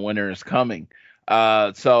had done Winter is Coming.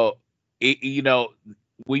 So,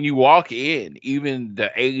 when you walk in, even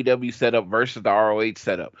the AEW setup versus the ROH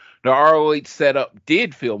setup, the ROH setup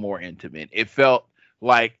did feel more intimate. It felt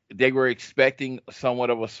like they were expecting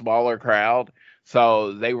somewhat of a smaller crowd.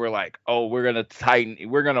 So they were like, oh, we're going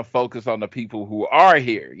to focus on the people who are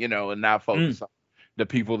here, and not focus on the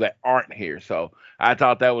people that aren't here. So I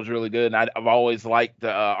thought that was really good. And I've always liked the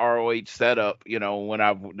ROH setup, when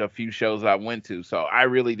the few shows I went to. So I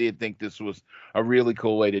really did think this was a really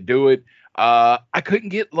cool way to do it. I couldn't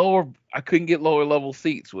get lower level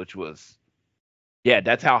seats, which was,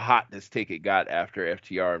 that's how hot this ticket got after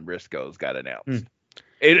FTR and Briscoes got announced.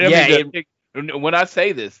 When I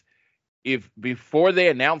say this, if before they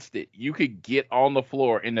announced it, you could get on the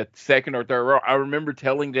floor in the second or third row. I remember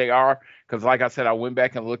telling JR, because like I said, I went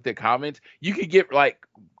back and looked at comments. You could get like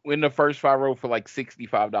in the first 5 row for like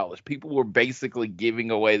 $65. People were basically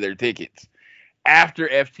giving away their tickets. After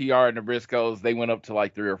FTR and the Briscoes, they went up to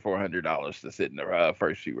like $300 or $400 to sit in the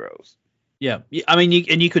first few rows. Yeah, I mean,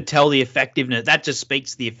 you could tell the effectiveness. That just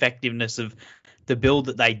speaks to the effectiveness of the build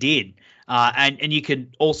that they did. And you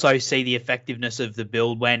can also see the effectiveness of the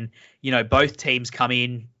build when, both teams come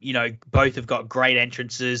in, both have got great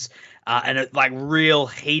entrances and a like real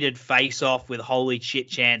heated face off with holy shit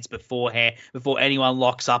chants before anyone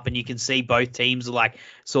locks up. And you can see both teams are like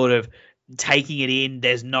sort of taking it in.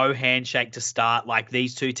 There's no handshake to start. Like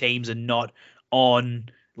these two teams are not on,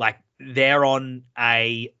 like they're on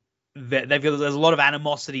there's a lot of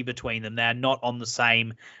animosity between them. They're not on the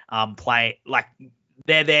same play. Like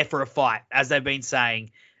they're there for a fight, as they've been saying.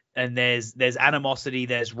 And there's animosity,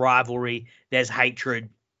 there's rivalry, there's hatred.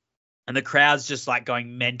 And the crowd's just like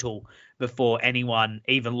going mental before anyone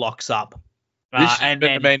even locks up. This should have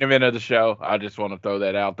been the main event of the show. I just want to throw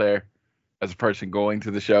that out there. As a person going to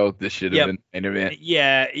the show, this should have been an event.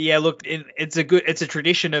 Yeah. Look, it's a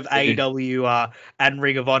tradition of AEW and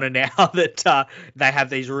Ring of Honor now that they have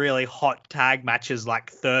these really hot tag matches, like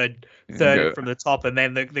third from the top, and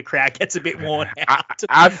then the crowd gets a bit worn out.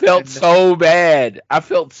 I felt so bad.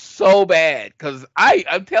 Because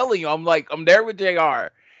I'm telling you, I'm there with JR.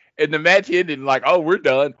 And the match ended like, oh, we're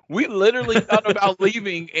done. We literally thought about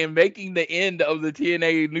leaving and making the end of the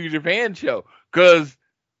TNA New Japan show because,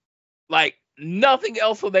 like, nothing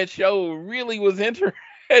else on that show really was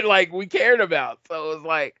like we cared about. So it was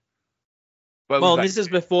like, this is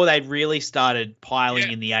before they'd really started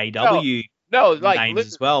piling in the AEW names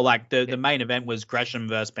as well. Like the main event was Gresham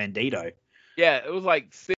versus Bandito. Yeah, it was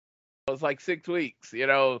like 6 weeks.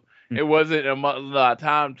 It wasn't a lot of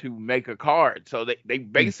time to make a card. So they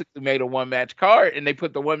basically made a 1-match card and they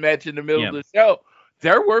put the 1 match in the middle of the show.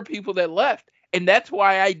 There were people that left, and that's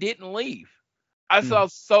why I didn't leave. I saw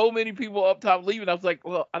so many people up top leaving. I was like,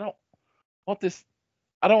 well, I don't want this.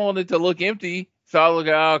 I don't want it to look empty. So I look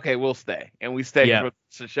at, okay, we'll stay. And we stayed for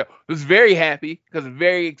the show. I was very happy because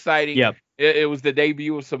very exciting. Yep. It was the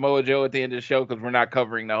debut of Samoa Joe at the end of the show because we're not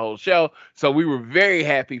covering the whole show. So we were very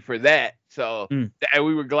happy for that. So and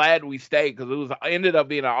we were glad we stayed because it ended up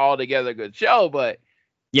being an altogether good show. But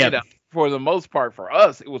for the most part for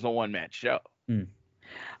us, it was a 1-match show.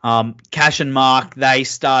 Cash and Mark, they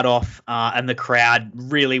start off and the crowd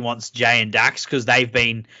really wants Jay and Dax because they've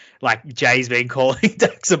been like Jay's been calling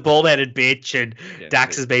Dax a bald-headed bitch and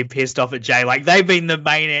Dax has been pissed off at Jay. Like they've been the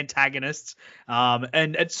main antagonists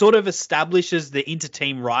and it sort of establishes the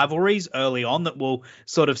inter-team rivalries early on that we'll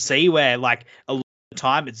sort of see where like a lot of the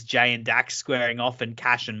time it's Jay and Dax squaring off and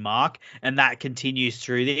Cash and Mark, and that continues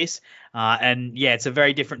through this. It's a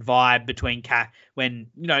very different vibe between when,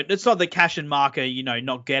 it's not that Cash and Mark are,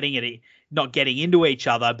 not getting it not getting into each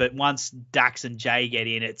other, but once Dax and Jay get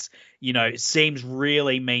in, it's, it seems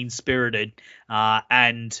really mean-spirited.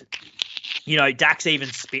 And, Dax even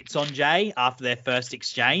spits on Jay after their first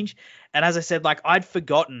exchange. And as I said, like, I'd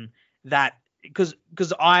forgotten that because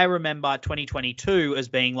I remember 2022 as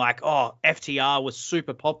being like, oh, FTR was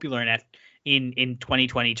super popular in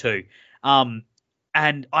 2022.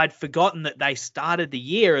 And I'd forgotten that they started the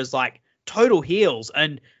year as like total heels,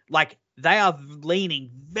 and like they are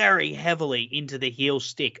leaning very heavily into the heel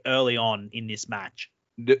stick early on in this match.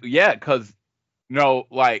 Yeah, because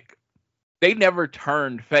like they never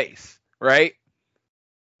turned face, right?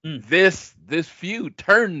 This feud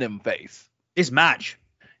turned them face. This match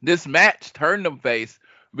turned them face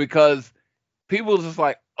because people was just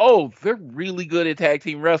like, oh, they're really good at tag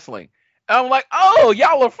team wrestling. And I'm like, oh,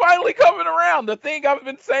 y'all are finally coming around. The thing I've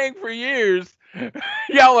been saying for years,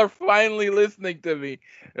 y'all are finally listening to me.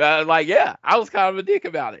 Yeah, I was kind of a dick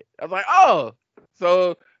about it. I was like, oh,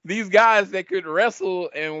 so these guys that could wrestle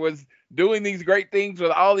and was doing these great things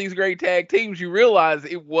with all these great tag teams, you realize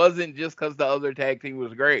it wasn't just because the other tag team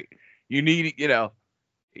was great. You need,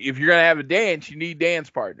 if you're going to have a dance, you need dance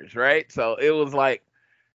partners, right? So it was like,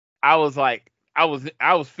 I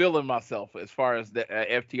was feeling myself as far as the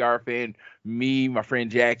FTR fan. Me, my friend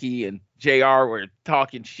Jackie, and JR were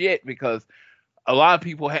talking shit because a lot of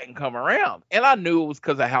people hadn't come around. And I knew it was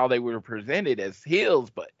because of how they were presented as heels,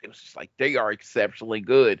 but it was just like they are exceptionally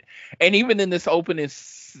good. And even in this opening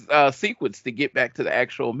sequence, to get back to the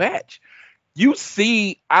actual match,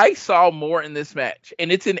 I saw more in this match.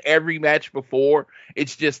 And it's in every match before.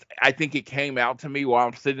 It's just, I think it came out to me while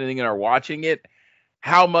I'm sitting there watching it,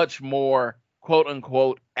 how much more quote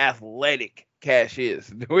unquote athletic Cash is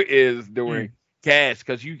during Cash,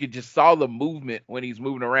 because you could just saw the movement when he's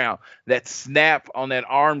moving around, that snap on that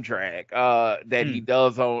arm drag that he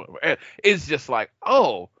does on. It's just like,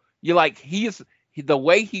 oh, you're like, the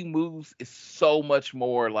way he moves is so much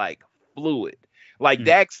more like fluid. Like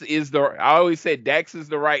Dax I always said Dax is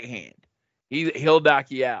the right hand. He'll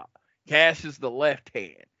knock you out. Cash is the left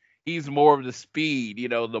hand. He's more of the speed,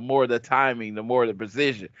 the more the timing, the more the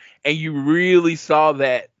precision. And you really saw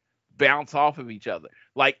that bounce off of each other.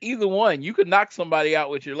 Like either one, you could knock somebody out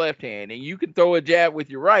with your left hand and you can throw a jab with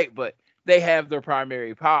your right, but they have their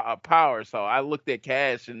primary power. So I looked at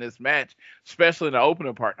Cash in this match, especially in the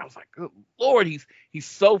opening part, and I was like, good Lord, he's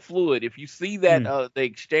so fluid. If you see that the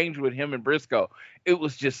exchange with him and Briscoe, it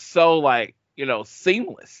was just so like,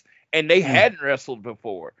 seamless. And they hadn't wrestled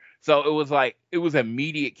before. So it was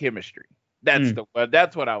immediate chemistry. That's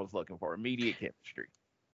what I was looking for, immediate chemistry.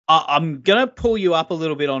 I'm going to pull you up a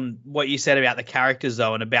little bit on what you said about the characters,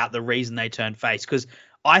 though, and about the reason they turned face, because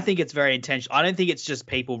I think it's very intentional. I don't think it's just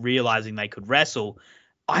people realizing they could wrestle.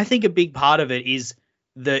 I think a big part of it is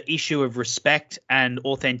the issue of respect and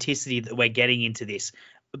authenticity that we're getting into this.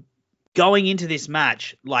 Going into this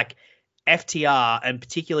match, like FTR and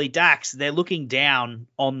particularly Dax, they're looking down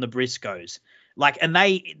on the Briscoes. Like, and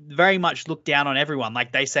they very much look down on everyone.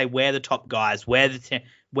 Like they say, we're the top guys, we're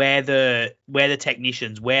the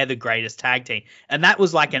technicians, we're the greatest tag team. And that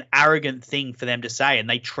was like an arrogant thing for them to say. And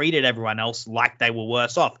they treated everyone else like they were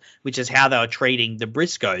worse off, which is how they were treating the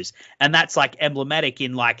Briscoes. And that's like emblematic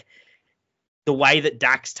in like the way that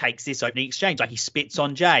Dax takes this opening exchange. Like he spits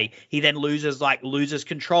on Jay. He then loses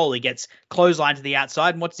control. He gets clotheslined to the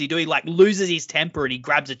outside. And what does he do? He like loses his temper and he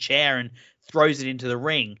grabs a chair and throws it into the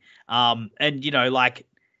ring. And like,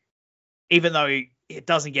 even though it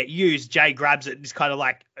doesn't get used, Jay grabs it and is kind of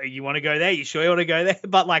like, you want to go there? You sure you want to go there?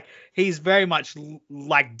 But like, he's very much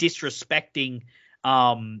like disrespecting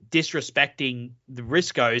the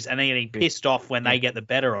Briscoes and then getting pissed off when they get the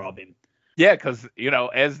better of him. Yeah, because,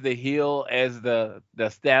 as the heel, as the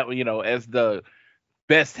stat, as the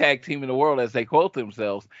best tag team in the world, as they quote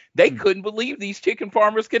themselves, they couldn't believe these chicken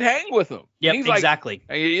farmers could hang with them. Yeah, exactly.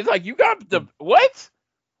 He's like, you got the what?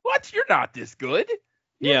 What? You're not this good.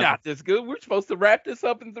 You're not this good. We're supposed to wrap this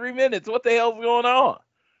up in 3 minutes. What the hell's going on?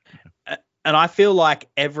 And I feel like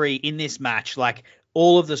in this match, like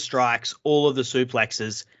all of the strikes, all of the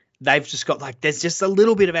suplexes, they've just got like, there's just a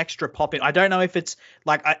little bit of extra pop in. I don't know if it's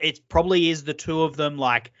like, it probably is the two of them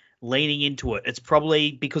like leaning into it. It's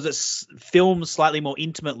probably because it's filmed slightly more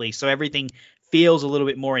intimately, so everything feels a little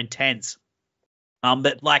bit more intense.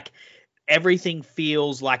 But like everything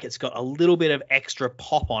feels like it's got a little bit of extra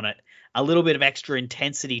pop on it, a little bit of extra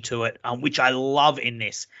intensity to it, which I love in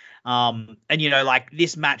this. And like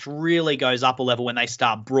this match really goes up a level when they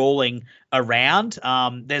start brawling around.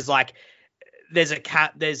 There's like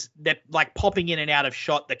they're like popping in and out of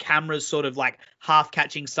shot. The camera's sort of like half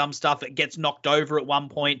catching some stuff. It gets knocked over at one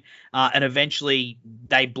point, and eventually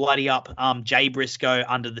they bloody up Jay Briscoe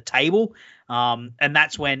under the table. And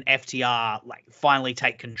that's when FTR like finally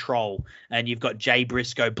take control, and you've got Jay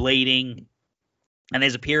Briscoe bleeding. And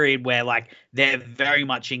there's a period where like they're very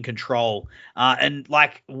much in control. And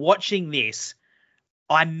like watching this,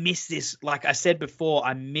 I miss this. Like I said before,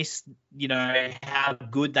 I miss, how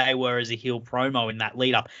good they were as a heel promo in that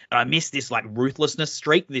lead up. And I miss this like ruthlessness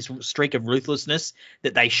streak, this streak of ruthlessness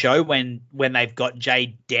that they show when they've got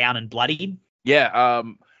Jay down and bloodied. Yeah.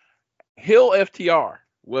 Heel FTR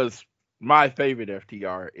was my favorite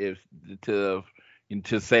FTR, if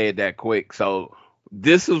to say it that quick. So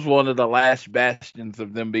this is one of the last bastions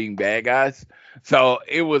of them being bad guys. So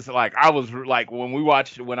it was like, I was like, when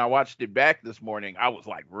I watched it back this morning, I was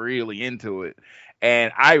like really into it,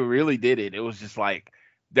 and I really did it. It was just like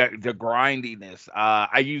the grindiness.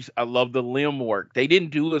 I love the limb work. They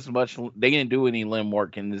didn't do any limb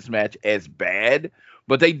work in this match as bad,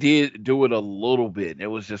 but they did do it a little bit. It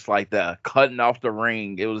was just like the cutting off the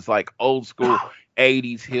ring. It was like old school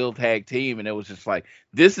 80s heel tag team. And it was just like,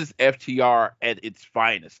 this is FTR at its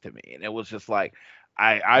finest to me. And it was just like,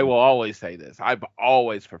 I will always say this. I've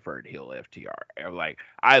always preferred heel FTR. Like,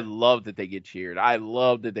 I love that they get cheered. I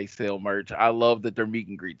love that they sell merch. I love that their meet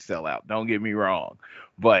and greets sell out. Don't get me wrong.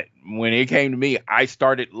 But when it came to me, I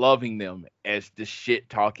started loving them as the shit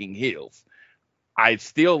talking heels. I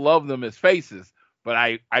still love them as faces, but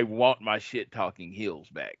I want my shit talking heels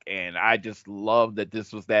back. And I just love that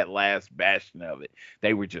this was that last bastion of it.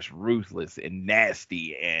 They were just ruthless and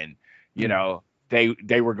nasty, and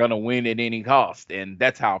they were going to win at any cost. And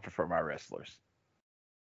that's how I prefer my wrestlers.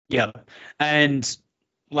 Yeah. And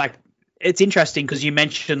like, it's interesting because you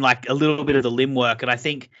mentioned like a little bit of the limb work. And I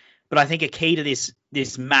think a key to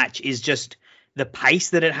this match is just the pace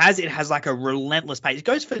that it has. It has like a relentless pace. It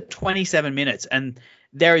goes for 27 minutes, and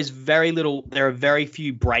there are very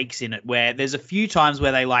few breaks in it, where there's a few times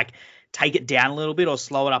where they like take it down a little bit or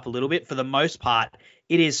slow it up a little bit. For the most part,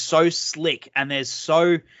 it is so slick, and there's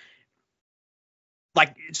so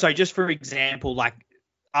like, so just for example, like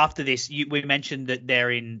after this, we mentioned that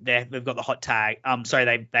they've got the hot tag.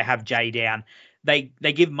 They have Jay down. They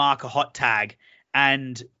give Mark a hot tag,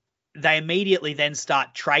 and they immediately then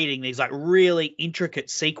start trading these like really intricate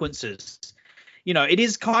sequences. It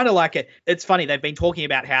is kind of like it's funny. They've been talking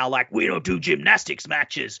about how like, we don't do gymnastics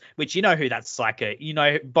matches, which who that's like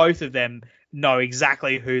both of them know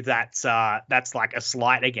exactly who that's like a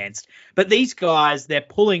slight against. But these guys, they're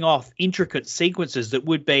pulling off intricate sequences that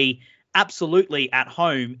would be absolutely at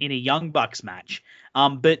home in a Young Bucks match.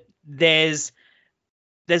 But there's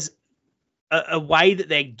a way that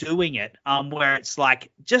they're doing it where it's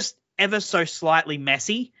like just ever so slightly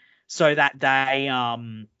messy, so that they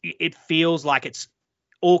it feels like it's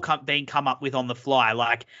all being come up with on the fly.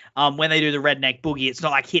 Like when they do the redneck boogie, it's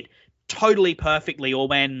not like hit totally perfectly, or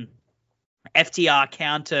when FTR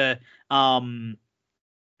counter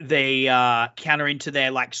counter into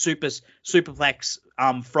their like superplex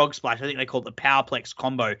frog splash. I think they call it the powerplex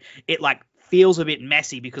combo. It like feels a bit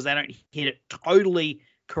messy because they don't hit it totally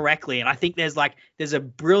correctly. And I think there's a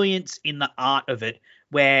brilliance in the art of it,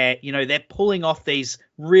 where they're pulling off these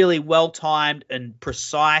really well-timed and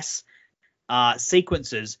precise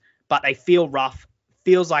sequences, but they feel rough,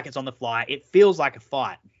 feels like it's on the fly, it feels like a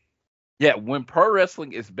fight. Yeah, when pro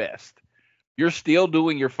wrestling is best, you're still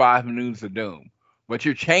doing your 5 minutes of doom, but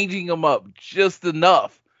you're changing them up just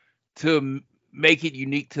enough to make it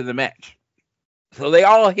unique to the match. So they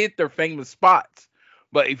all hit their famous spots.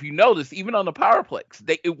 But if you notice, even on the powerplex,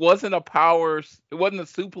 it wasn't a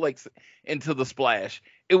suplex into the splash.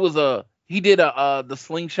 It was he did the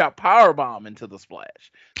slingshot power bomb into the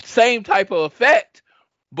splash. Same type of effect,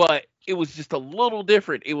 but it was just a little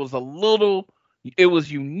different. It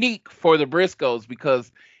was unique for the Briscoes,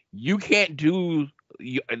 because you can't do.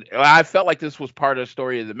 I felt like this was part of the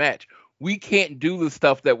story of the match. We can't do the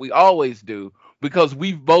stuff that we always do, because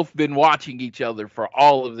we've both been watching each other for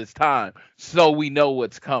all of this time, so we know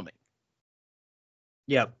what's coming.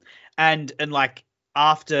 Yeah. And like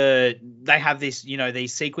after they have this,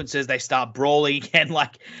 these sequences, they start brawling, and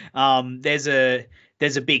like there's a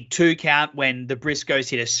big 2 count when the Briscoes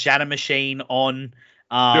hit a shatter machine on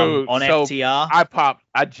FTR.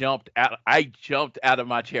 I jumped out of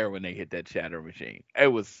my chair when they hit that shatter machine. It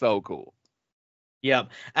was so cool. Yeah.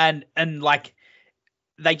 And like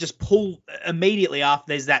they just pull immediately after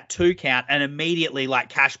there's that 2 count, and immediately like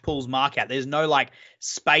Cash pulls Mark out. There's no like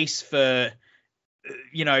space for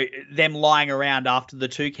them lying around after the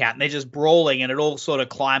 2 count, and they're just brawling, and it all sort of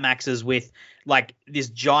climaxes with like this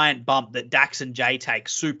giant bump that Dax and Jay take,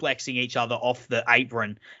 suplexing each other off the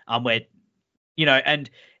apron, and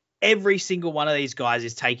every single one of these guys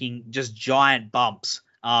is taking just giant bumps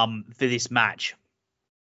for this match.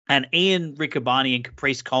 And Ian Riccaboni and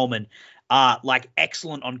Caprice Coleman are like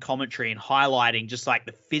excellent on commentary and highlighting just like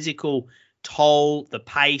the physical toll, the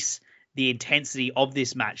pace, the intensity of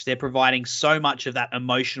this match. They're providing so much of that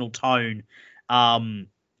emotional tone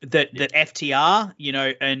that FTR,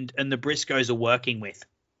 and the Briscoes are working with.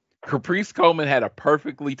 Caprice Coleman had a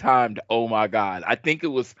perfectly timed, oh my God. I think it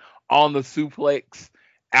was on the suplex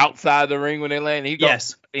outside the ring when they land. He goes,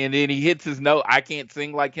 yes. And then he hits his note. I can't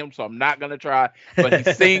sing like him, so I'm not going to try. But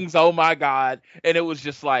he sings, oh my God. And it was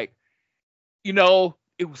just like, it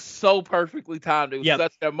was so perfectly timed. It was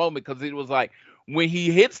such that moment, because it was like, when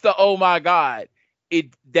he hits the oh my God,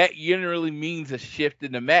 that generally means a shift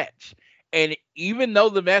in the match. And even though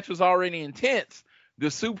the match was already intense, the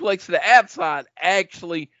suplex to the outside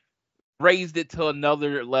actually raised it to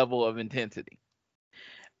another level of intensity.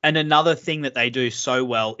 And another thing that they do so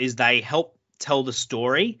well is they help tell the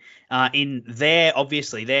story.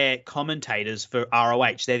 They're commentators for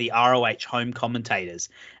ROH. They're the ROH home commentators.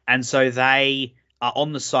 And so they are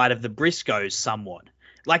on the side of the Briscoes somewhat.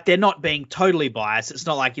 Like, they're not being totally biased. It's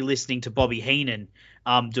not like you're listening to Bobby Heenan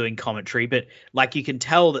doing commentary, but like you can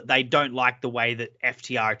tell that they don't like the way that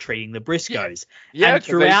FTR are treating the Briscoes. Yeah, and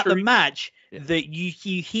throughout the match, that you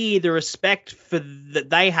hear the respect that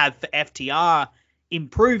they have for FTR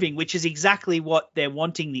improving, which is exactly what they're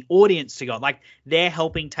wanting the audience to go. Like, they're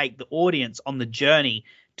helping take the audience on the journey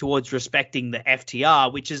towards respecting the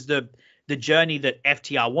FTR, which is the journey that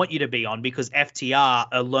FTR want you to be on, because FTR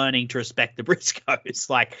are learning to respect the Briscoes.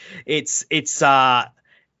 Like, it's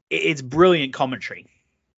brilliant commentary.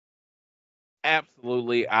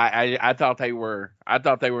 Absolutely. I thought they were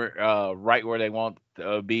right where they want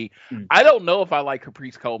to be. I don't know if I like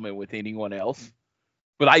Caprice Coleman with anyone else,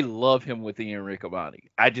 but I love him with Ian Riccaboni.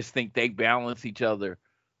 I just think they balance each other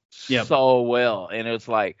so well. And it's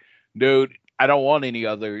like, dude, I don't want any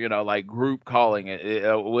other, group calling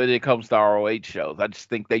it when it comes to ROH shows. I just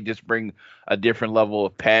think they just bring a different level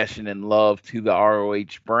of passion and love to the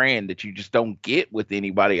ROH brand that you just don't get with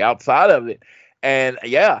anybody outside of it. And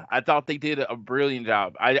yeah, I thought they did a brilliant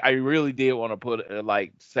job. I really did want to put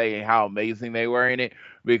saying how amazing they were in it,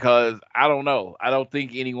 because I don't know. I don't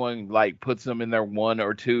think anyone puts them in their 1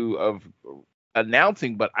 or 2 of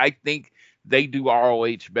announcing, but I think they do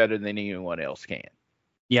ROH better than anyone else can.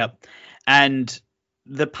 Yep. And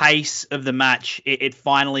the pace of the match, it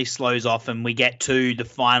finally slows off, and we get to the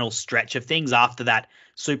final stretch of things after that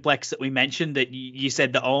suplex that we mentioned, that you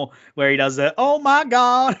said where he does the oh my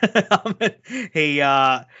God.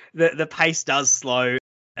 The pace does slow,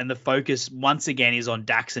 and the focus once again is on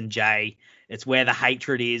Dax and Jay. It's where the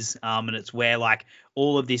hatred is, and it's where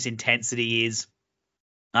all of this intensity is.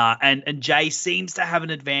 And Jay seems to have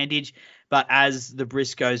an advantage, but as the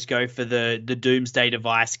Briscoes go for the Doomsday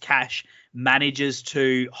device, Cash manages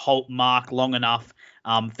to halt Mark long enough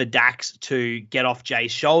for Dax to get off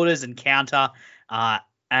Jay's shoulders and counter.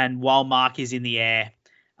 And while Mark is in the air,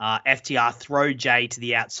 FTR throw Jay to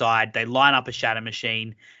the outside. They line up a shatter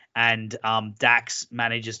machine, and Dax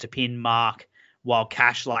manages to pin Mark, while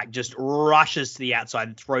Cash just rushes to the outside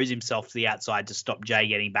and throws himself to the outside to stop Jay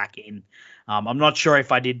getting back in. I'm not sure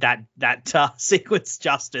if I did that sequence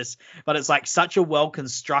justice, but it's such a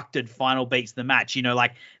well-constructed final beats the match.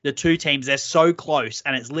 The two teams, they're so close,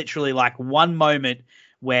 and it's literally one moment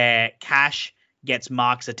where Cash gets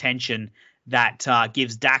Mark's attention that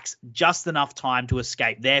gives Dax just enough time to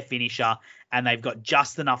escape their finisher, and they've got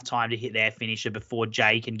just enough time to hit their finisher before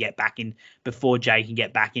Jay can get back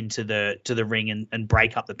into the ring and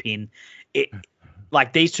break up the pin.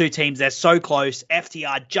 These two teams, they're so close.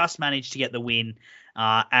 FTR just managed to get the win,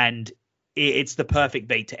 and it's the perfect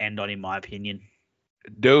beat to end on, in my opinion.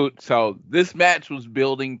 Dude, so this match was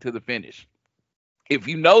building to the finish. If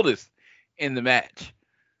you notice in the match,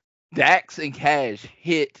 Dax and Cash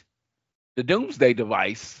hit the Doomsday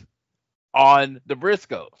device on the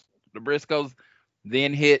Briscoes. The Briscoes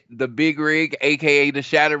then hit the Big Rig, a.k.a. the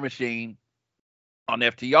Shatter Machine, on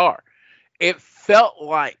FTR. It felt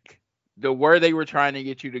like where they were trying to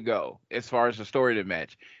get you to go, as far as the story of the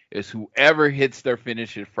match, is whoever hits their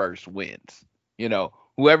finisher first wins.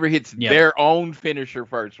 Whoever hits their own finisher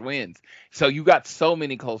first wins. So you got so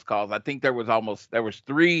many close calls. I think there was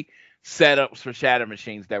 3 setups for Shatter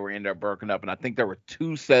Machines that were ended up broken up, and I think there were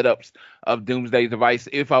 2 setups of Doomsday device,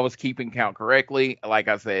 if I was keeping count correctly. Like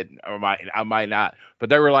I said, I might not, but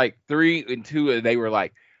there were 3 and 2, and they were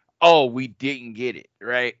oh, we didn't get it,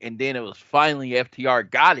 right? And then it was finally FTR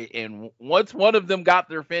got it. And once one of them got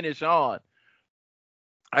their finish on,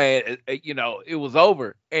 it was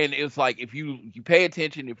over. And it was like, if you pay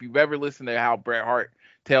attention, if you've ever listened to how Bret Hart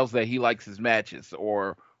tells that he likes his matches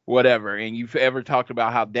or whatever, and you've ever talked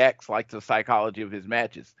about how Dax likes the psychology of his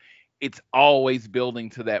matches, it's always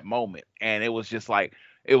building to that moment. And it was just like,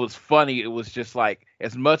 it was funny. It was just like,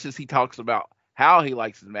 as much as he talks about how he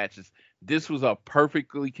likes his matches, this was a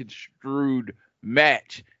perfectly construed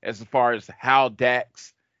match as far as how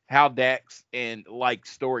Dax and like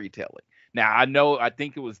storytelling. Now, I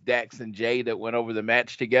think it was Dax and Jay that went over the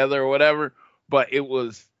match together or whatever, but it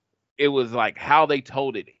was like how they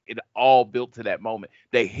told it. It all built to that moment.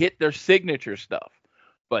 They hit their signature stuff,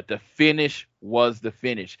 but the finish was the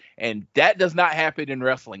finish. And that does not happen in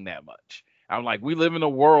wrestling that much. I'm like, we live in a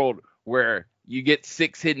world where you get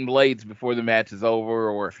 6 hidden blades before the match is over,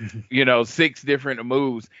 or, 6 different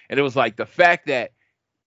moves. And it was like the fact that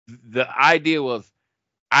the idea was,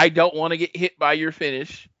 I don't want to get hit by your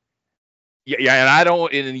finish. Yeah, and I don't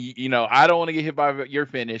want to get hit by your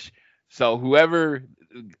finish. So whoever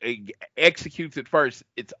executes it first,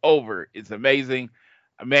 it's over. It's amazing.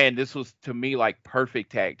 Man, this was to me like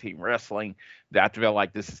perfect tag team wrestling. I feel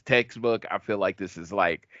like this is textbook. I feel like this is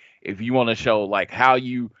like, if you want to show like how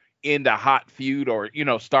you end a hot feud or,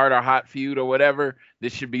 start a hot feud or whatever,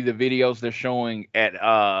 this should be the videos they're showing at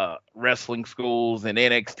wrestling schools and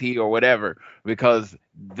NXT or whatever, because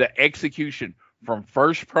the execution from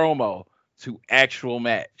first promo to actual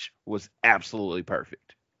match was absolutely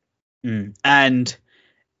perfect. And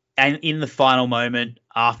in the final moment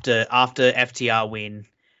after FTR win,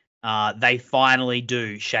 they finally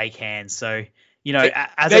do shake hands. So,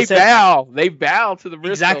 as I said, they bow to the Briscoes.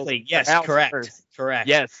 Exactly. Yes. Correct. First. Correct.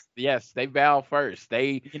 Yes. They bow first.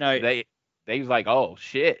 They was like, oh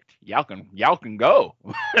shit, y'all can go.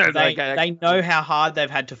 They know how hard they've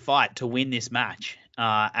had to fight to win this match.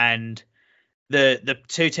 And the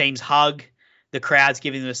two teams hug. The crowd's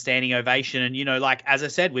giving them a standing ovation. And, as I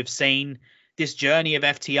said, we've seen this journey of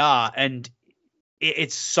FTR, and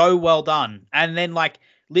it's so well done. And then,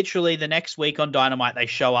 literally the next week on Dynamite, they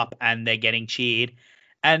show up and they're getting cheered.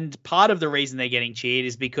 And part of the reason they're getting cheered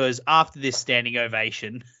is because after this standing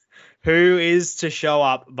ovation, who is to show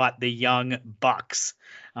up but the Young Bucks?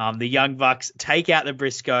 The Young Bucks take out the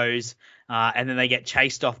Briscoes, and then they get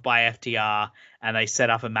chased off by FTR, and they set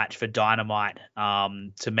up a match for Dynamite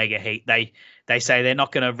to mega heat. They say they're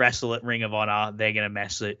not going to wrestle at Ring of Honor. They're going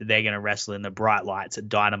to wrestle in the bright lights at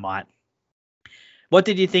Dynamite. What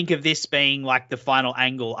did you think of this being like the final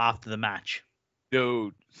angle after the match?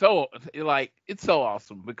 Dude, so it's so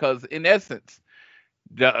awesome because in essence,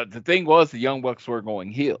 the thing was the Young Bucks were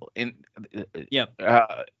going heel, and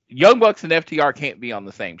Young Bucks and FTR can't be on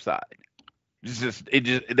the same side.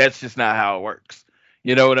 That's just not how it works.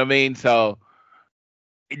 You know what I mean? So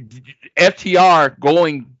FTR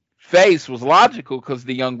going face was logical because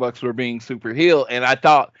the Young Bucks were being super heel, and I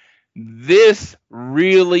thought this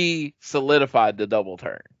really solidified the double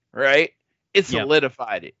turn, right? It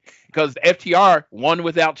solidified it because FTR won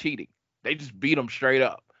without cheating. They just beat them straight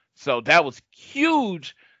up. So that was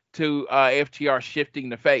huge to FTR shifting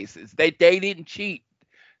the face. They didn't cheat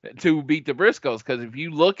to beat the Briscoes, because if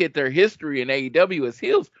you look at their history in AEW as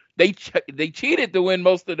heels, they cheated to win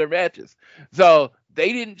most of their matches. So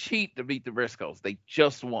they didn't cheat to beat the Briscoes. They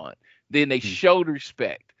just won. Then they showed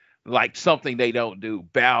respect, like something they don't do,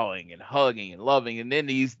 bowing and hugging and loving. And then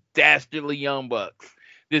these dastardly Young Bucks,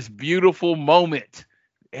 this beautiful moment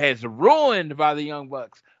has ruined by the Young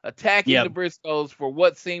Bucks attacking the Briscoes for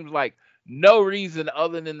what seems like no reason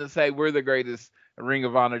other than to say we're the greatest Ring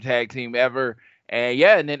of Honor tag team ever.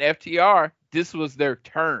 And then FTR, this was their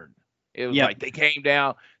turn. It was like they came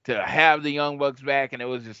down to have the Young Bucks back, and it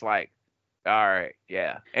was just like, all right,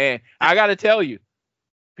 yeah. And I got to tell you,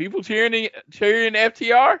 people cheering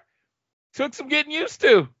FTR took some getting used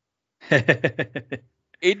to.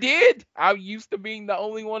 It did. I'm used to being the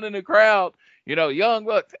only one in the crowd. Young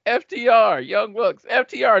Bucks, FTR, Young Bucks,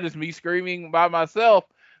 FTR, just me screaming by myself.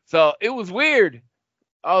 So it was weird.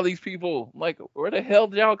 All these people, like, where the hell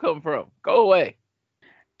did y'all come from? Go away.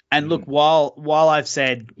 And look, while I've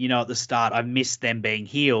said, at the start, I missed them being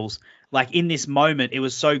heels, like in this moment, it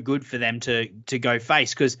was so good for them to go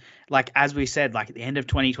face. Because, as we said, at the end of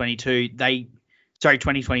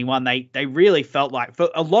 2021, they really felt like, for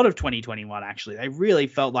a lot of 2021, actually, they really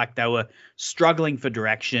felt like they were struggling for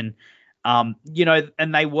direction. And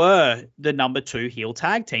they were the number 2 heel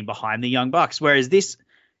tag team behind the Young Bucks. Whereas this,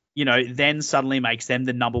 then suddenly makes them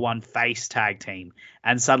the number 1 face tag team.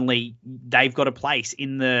 And suddenly they've got a place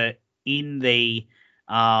in the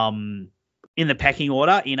in the pecking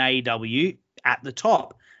order in AEW at the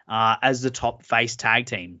top as the top face tag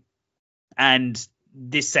team. And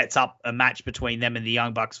this sets up a match between them and the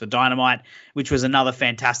Young Bucks for Dynamite, which was another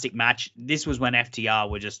fantastic match. This was when FTR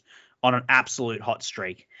were just on an absolute hot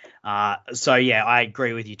streak. So, yeah, I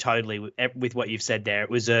agree with you totally with what you've said there. It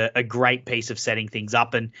was a great piece of setting things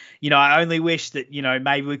up. And, I only wish that,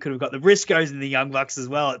 maybe we could have got the Briscoes and the Young Bucks as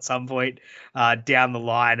well at some point down the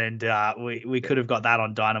line. And we could have got that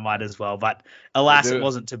on Dynamite as well. But alas, it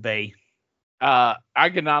wasn't to be. I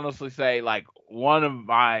can honestly say, like, one of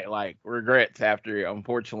my, like, regrets after,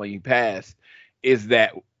 unfortunately, he passed is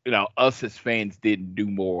that, us as fans didn't do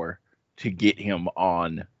more to get him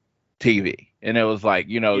on TV. And it was like,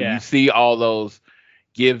 you see all those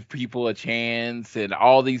give people a chance and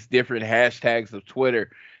all these different hashtags of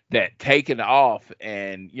Twitter that taken off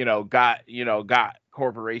and, got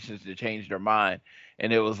corporations to change their mind.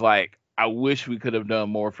 And it was like, I wish we could have done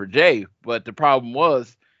more for Jay. But the problem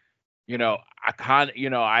was,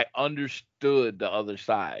 I understood the other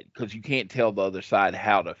side because you can't tell the other side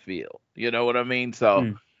how to feel. You know what I mean?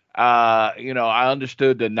 So, I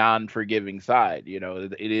understood the non-forgiving side.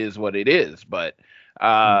 It is what it is. But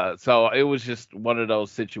so it was just one of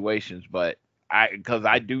those situations. But because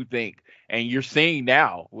I do think, and you're seeing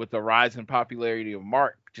now with the rise in popularity of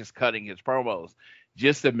Mark just cutting his promos.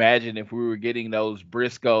 Just imagine if we were getting those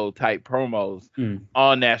Briscoe type promos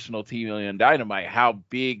on national TV and Dynamite, how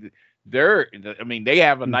big they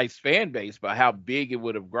have a nice fan base, but how big it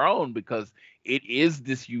would have grown because it is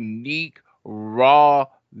this unique, raw,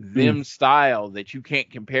 them style that you can't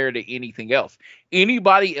compare to anything else.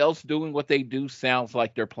 Anybody else doing what they do sounds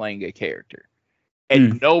like they're playing a character.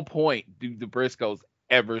 At no point do the Briscoes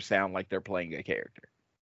ever sound like they're playing a character.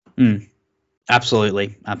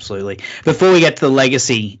 Absolutely. Before we get to the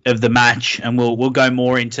legacy of the match, and we'll go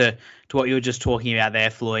more into what you were just talking about there,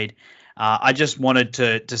 Floyd, I just wanted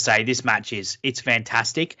to say this match it's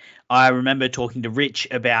fantastic. I remember talking to Rich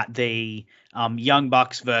about the Young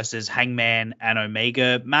Bucks versus Hangman and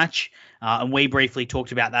Omega match, and we briefly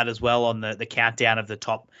talked about that as well on the countdown of the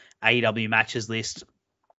top AEW matches list.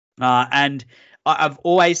 And I've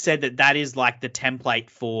always said that is like the template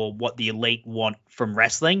for what the elite want from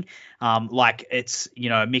wrestling. Like it's,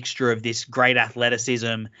 a mixture of this great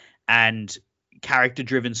athleticism and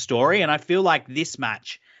character-driven story. And I feel like this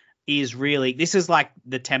match is like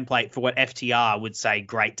the template for what FTR would say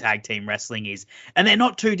great tag team wrestling is. And they're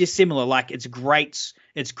not too dissimilar. Like it's great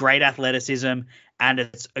athleticism and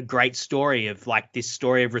it's a great story of like this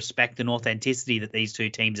story of respect and authenticity that these two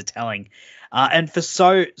teams are telling. And for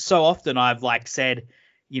so often I've like said,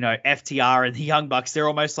 FTR and the Young Bucks, they're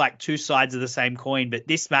almost like two sides of the same coin. But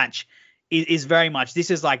this match is very much,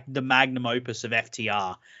 this is like the magnum opus of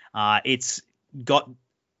FTR. It's got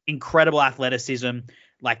incredible athleticism.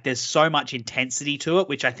 Like there's so much intensity to it,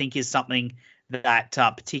 which I think is something that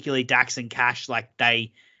particularly Dax and Cash, like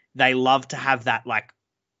they love to have that like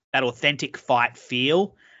that authentic fight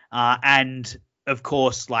feel. And of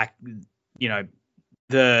course, like,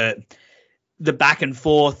 the back and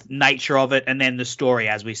forth nature of it. And then the story,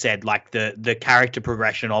 as we said, like the character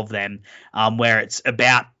progression of them, where it's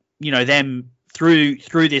about, them through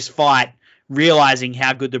this fight, realizing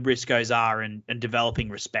how good the Briscoes are and developing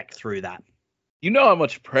respect through that. You know how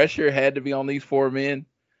much pressure had to be on these four men?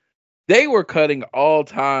 They were cutting all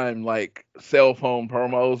time like cell phone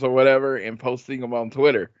promos or whatever and posting them on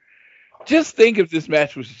Twitter. Just think if this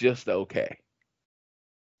match was just okay.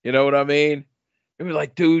 You know what I mean? It was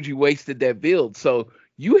like, dude, you wasted that build. So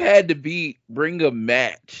you had to bring a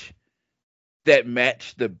match that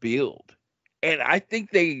matched the build. And I think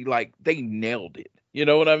they nailed it. You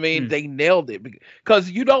know what I mean? They nailed it because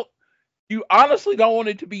you honestly don't want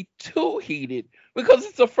it to be too heated because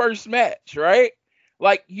it's a first match, right?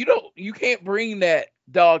 Like you can't bring that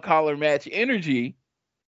dog collar match energy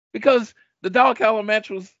because the dog collar match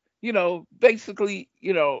was, basically,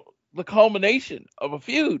 the culmination of a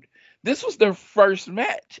feud. This was their first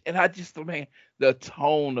match. And the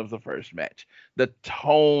tone of the first match, the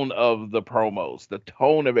tone of the promos, the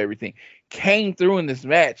tone of everything came through in this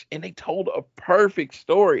match and they told a perfect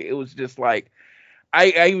story. It was just like,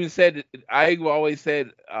 I always said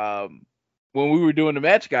when we were doing the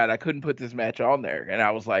match guide, I couldn't put this match on there. And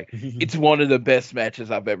I was like, it's one of the best matches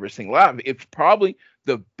I've ever seen live. It's probably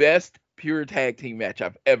the best pure tag team match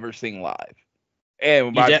I've ever seen live.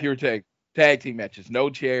 And by pure tag team matches, no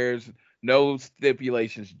chairs, no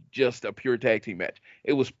stipulations, just a pure tag team match.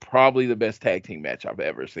 It was probably the best tag team match I've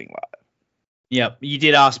ever seen live. Yep, you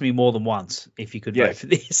did ask me more than once if you could vote for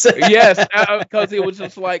this. Yes, because it was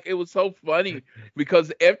just like, it was so funny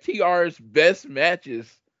because FTR's best matches,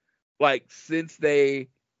 like since they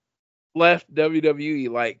left WWE.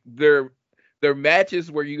 Like their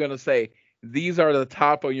matches where you're gonna say these are the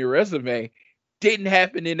top on your resume didn't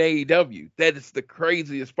happen in AEW. That is the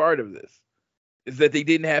craziest part of this, is that they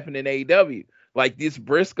didn't happen in AEW. Like this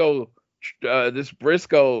Briscoe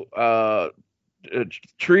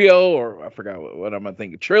trio, or I forgot what I'm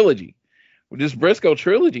thinking, trilogy. This Briscoe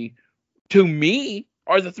trilogy, to me,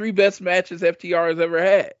 are the three best matches FTR has ever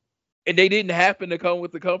had. And they didn't happen to come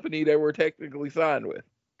with the company they were technically signed with.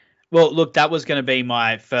 Well, look, that was going to be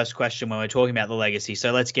my first question when we're talking about the legacy.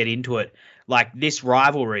 So let's get into it. Like, this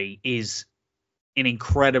rivalry is an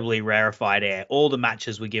incredibly rarefied air. All the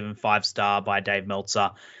matches were given 5-star by Dave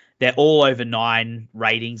Meltzer. They're all over 9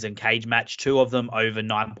 ratings and Cage Match. 2 of them over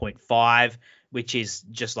 9.5, which is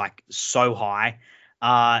just like so high.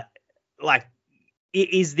 Like,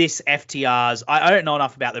 is this FTR's? I don't know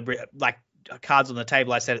enough about the like cards on the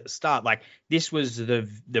table. I said at the start, like this was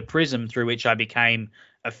the prism through which I became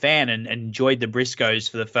a fan and enjoyed the Briscoes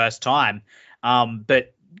for the first time.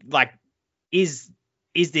 But like, is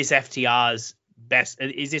this FTR's best?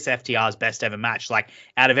 Is this FTR's best ever match? Like,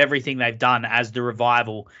 out of everything they've done as the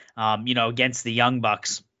Revival, against the Young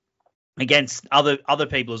Bucks, against other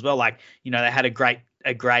people as well. Like, they had a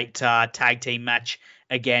great tag team match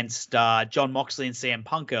against John Moxley and CM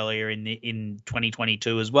Punk earlier in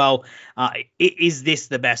 2022 as well. Is this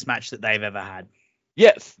the best match that they've ever had?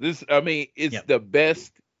 Yes, it's the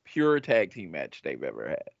best pure tag team match they've ever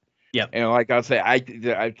had. Yeah, and like I say, I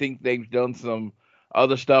think they've done some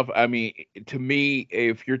other stuff. I mean, to me,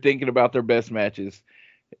 if you're thinking about their best matches,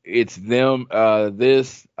 it's them. Their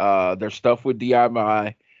stuff with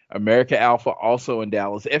DIY, America Alpha, also in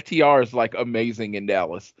Dallas. FTR is like amazing in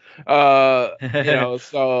Dallas. So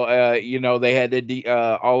they had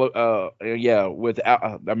the with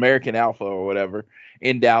American Alpha or whatever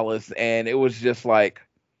in Dallas, and it was just like,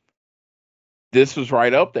 this was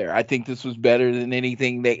right up there. I think this was better than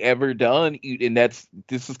anything they ever done, and this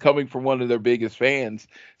is coming from one of their biggest fans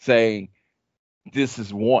saying this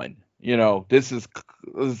is one.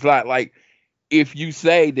 It's not like, if you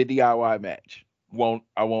say the DIY match, I won't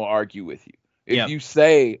argue with you. If you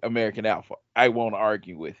say American Alpha, I won't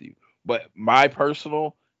argue with you. But my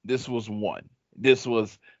personal, this was one. This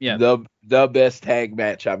was the best tag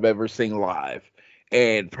match I've ever seen live,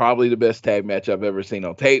 and probably the best tag match I've ever seen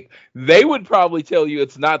on tape. They would probably tell you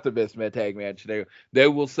it's not the best tag match. They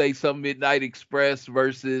will say some Midnight Express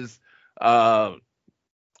versus a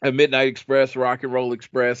Midnight Express, Rock and Roll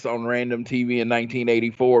Express on random TV in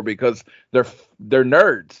 1984, because they're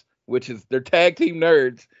nerds, they're tag team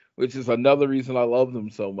nerds, which is another reason I love them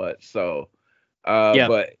so much. So,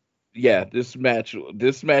 but yeah, this match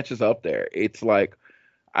is up there. It's like,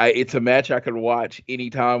 it's a match I could watch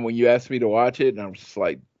anytime when you ask me to watch it, and I'm just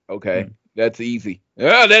like, okay, that's easy.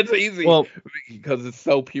 Yeah, that's easy. Well, because it's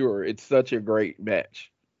so pure. It's such a great match.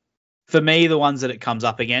 For me, the ones that it comes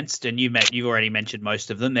up against, and you've already mentioned most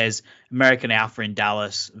of them. There's American Alpha in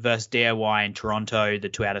Dallas versus DIY in Toronto, the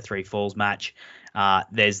 2 out of 3 falls match.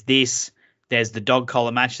 There's the dog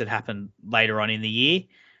collar match that happened later on in the year.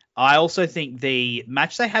 I also think the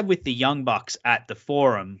match they had with the Young Bucks at the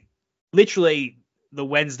Forum, literally the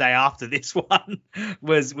Wednesday after this one,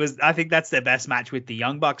 was I think that's their best match with the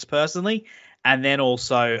Young Bucks personally. And then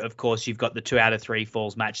also, of course, you've got the 2 out of 3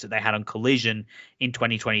 falls match that they had on Collision in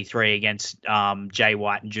 2023 against Jay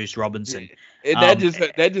White and Juice Robinson. And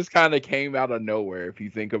that just kind of came out of nowhere, if you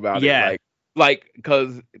think about it.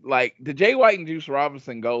 Because the Jay White and Juice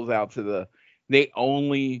Robinson goes out to they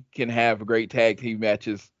only can have great tag team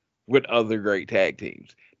matches with other great tag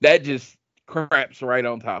teams. That just craps right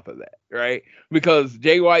on top of that, right? Because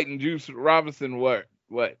Jay White and Juice Robinson were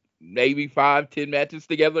maybe 5-10 matches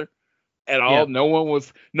together at all.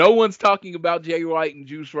 Yeah. No one's talking about Jay White and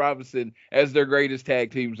Juice Robinson as their greatest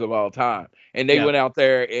tag teams of all time. And they went out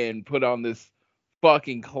there and put on this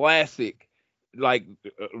fucking classic, like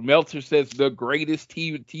Meltzer says, the greatest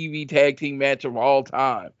TV tag team match of all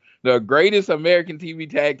time. The greatest American TV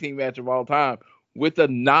tag team match of all time with a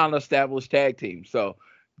non-established tag team. So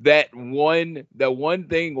the one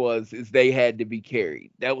thing is they had to be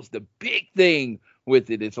carried. That was the big thing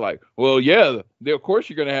with it. It's like, well, yeah, of course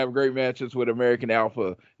you're going to have great matches with American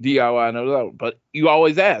Alpha, DIY, and all that, but you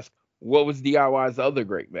always ask, what was DIY's other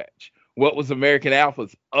great match? What was American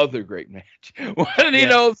Alpha's other great match?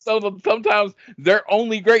 So sometimes their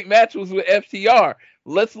only great match was with FTR.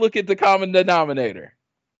 Let's look at the common denominator.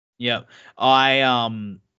 Yeah,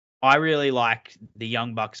 I really like the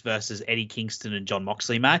Young Bucks versus Eddie Kingston and John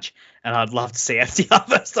Moxley match, and I'd love to see FTR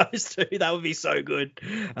versus those two. That would be so good.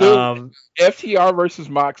 FTR versus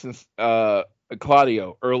Mox and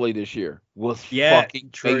Claudio early this year was Yeah,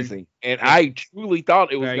 fucking true. amazing. And Yeah. I truly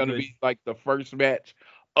thought it was Very going to good. be like the first match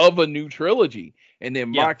of a new trilogy. And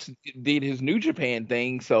then Yeah. Mox did his New Japan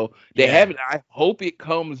thing. So they Yeah. haven't. I hope it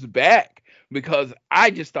comes back because I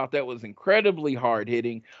just thought that was incredibly hard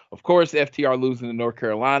hitting. Of course, FTR losing to North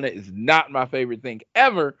Carolina is not my favorite thing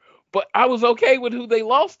ever. But I was okay with who they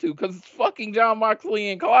lost to because it's fucking John Moxley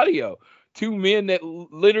and Claudio. Two men that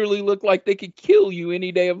literally look like they could kill you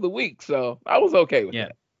any day of the week. So I was okay with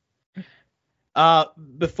that.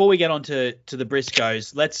 Before we get on to the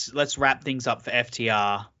Briscoes, let's wrap things up for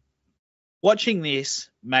FTR. Watching this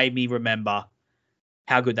made me remember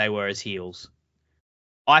how good they were as heels.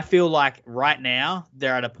 I feel like right now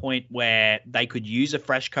they're at a point where they could use a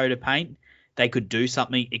fresh coat of paint. They could do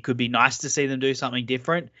something. It could be nice to see them do something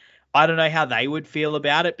different. I don't know how they would feel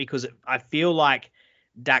about it because I feel like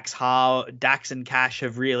Dax and Cash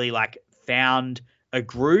have really like found a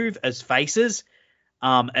groove as faces,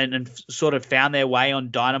 and sort of found their way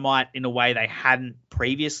on Dynamite in a way they hadn't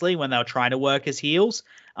previously when they were trying to work as heels,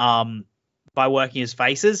 by working as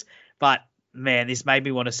faces. But man, this made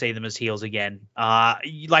me want to see them as heels again.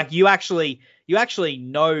 Like you actually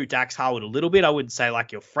know Dax Harwood a little bit. I wouldn't say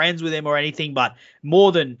like you're friends with him or anything, but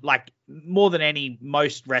more than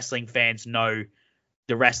most wrestling fans know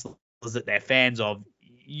the wrestlers that they're fans of.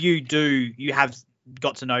 You have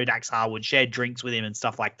got to know Dax Harwood, shared drinks with him and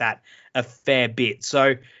stuff like that a fair bit.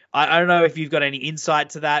 So I don't know if you've got any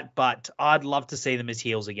insight to that, but I'd love to see them as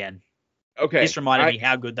heels again. Okay. This reminded me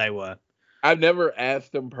how good they were. I've never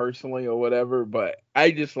asked them personally or whatever, but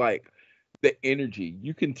I just like the energy.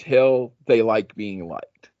 You can tell they like being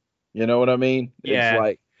liked. You know what I mean? Yeah. It's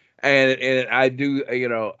like, and I do,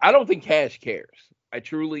 I don't think Cash cares. I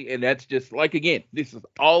truly, and that's just like, again, this is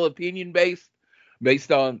all opinion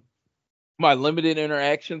based on my limited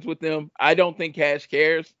interactions with them. I don't think Cash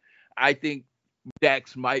cares. I think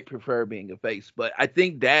Dax might prefer being a face, but I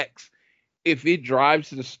think Dax, if it drives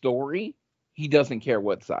the story, he doesn't care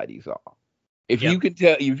what side he's on. If you can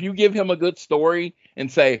tell, if you give him a good story and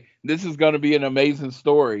say, this is going to be an amazing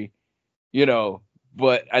story,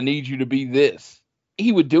 but I need you to be this,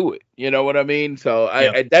 he would do it. You know what I mean? So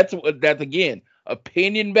that's again,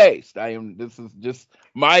 opinion based. This is just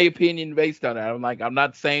my opinion based on it. I'm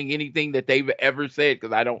not saying anything that they've ever said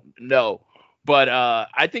because I don't know, but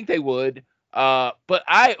I think they would. But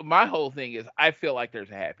my whole thing is I feel like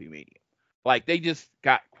there's a happy medium. Like they just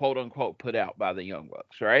got quote unquote put out by the Young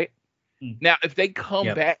Bucks, right? Now, if they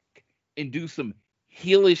come back and do some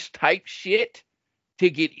heelish type shit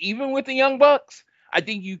to get even with the Young Bucks, I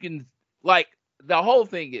think you can, like, the whole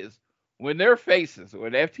thing is when they're faces,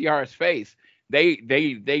 when FTR's face,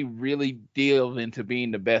 they really delve into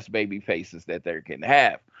being the best baby faces that they can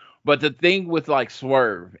have. But the thing with like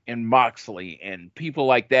Swerve and Moxley and people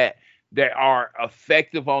like that are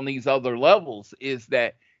effective on these other levels is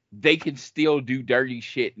that they can still do dirty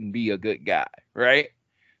shit and be a good guy, right?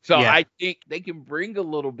 So I think they can bring a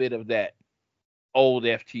little bit of that old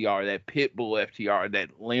FTR, that Pitbull FTR,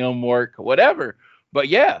 that limb work, whatever. But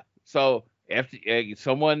yeah, so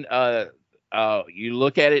someone, you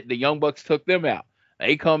look at it, the Young Bucks took them out.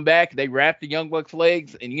 They come back, they wrap the Young Bucks'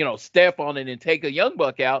 legs and, step on it and take a Young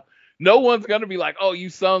Buck out. No one's going to be like, oh, you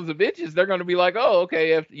sons of bitches. They're going to be like, oh,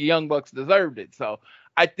 okay, if the Young Bucks deserved it. So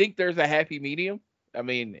I think there's a happy medium. I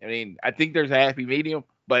mean, I think there's a happy medium.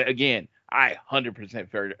 But again, I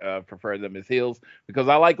 100% prefer them as heels because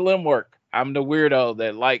I like limb work. I'm the weirdo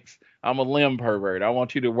that I'm a limb pervert. I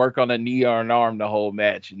want you to work on a knee or an arm the whole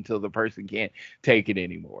match until the person can't take it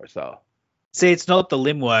anymore. So, see, it's not the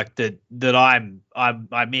limb work that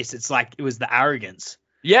I miss. It's like it was the arrogance.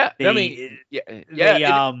 Yeah,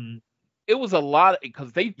 it was a lot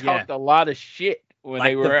because they talked a lot of shit when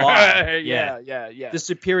like they were. The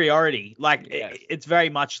superiority, it's very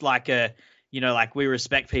much like a. Like we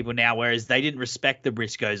respect people now, whereas they didn't respect the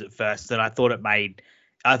Briscoes at first. And I thought it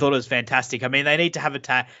was fantastic. I mean, they need to have a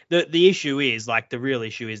tag. The issue is the real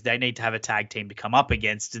issue is they need to have a tag team to come up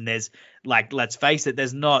against. And there's let's face it,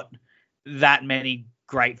 there's not that many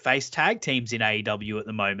great face tag teams in AEW at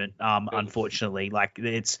the moment. Unfortunately,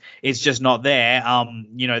 it's just not there.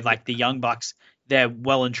 The Young Bucks, they're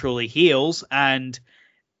well and truly heels, and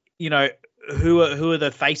who are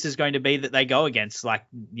the faces going to be that they go against?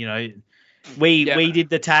 We did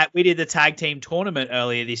the tag team tournament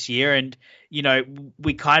earlier this year, and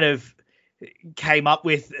we kind of came up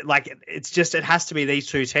with it has to be these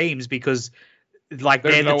two teams because they're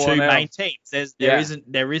the two main teams. There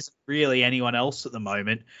isn't really anyone else at the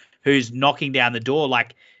moment who's knocking down the door.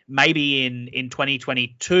 maybe in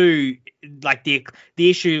 2022, like the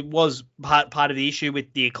issue was part of the issue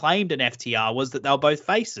with the Acclaimed and FTR was that they were both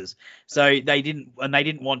faces. So they didn't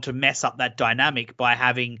want to mess up that dynamic by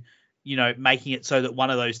having, making it so that one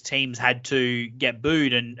of those teams had to get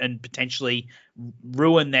booed and potentially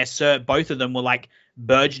ruin both of them were like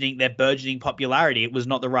burgeoning popularity. It was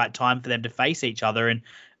not the right time for them to face each other.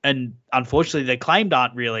 And unfortunately the Acclaimed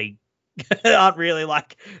aren't really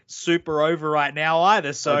like super over right now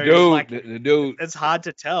either. So it's hard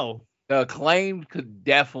to tell. The Acclaimed could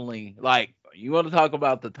definitely, like, you want to talk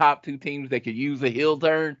about the top two teams that could use a heel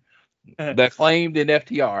turn? The Acclaimed and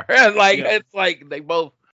FTR. It's like they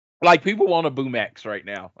both, like, people want to boo Max right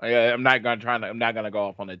now. I'm not gonna go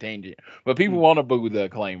off on a tangent, but people want to boo the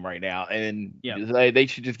Acclaim right now, and they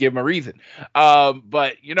should just give them a reason.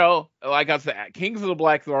 But like I said, Kings of the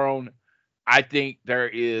Black Throne, I think there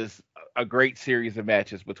is a great series of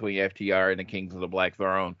matches between FTR and the Kings of the Black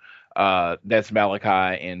Throne. That's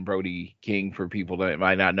Malachi and Brody King for people that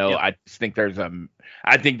might not know. I just think there's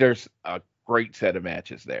a great set of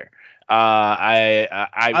matches there.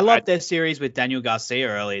 I loved their series with Daniel Garcia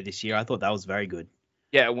earlier this year. I thought that was very good.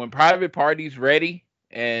 Yeah, when Private Party's ready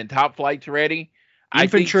and Top Flight's ready.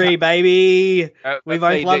 Infantry, baby. We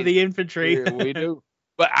both love the infantry. We do.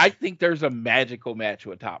 But I think there's a magical match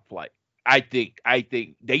with Top Flight. I think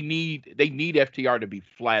they need FTR to be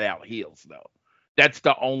flat out heels though. That's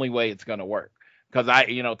the only way it's gonna work. Because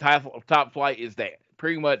Top Flight is that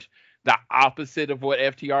pretty much the opposite of what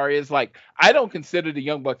FTR is. Like, I don't consider the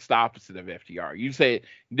Young Bucks the opposite of FTR. You say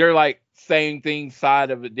they're like same thing,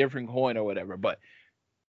 side of a different coin or whatever. But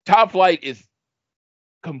Top Flight is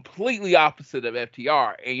completely opposite of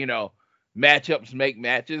FTR, and matchups make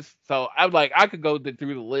matches. So I could go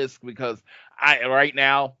through the list because right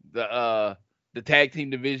now the tag team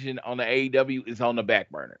division on the AEW is on the back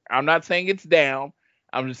burner. I'm not saying it's down.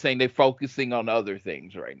 I'm just saying they're focusing on other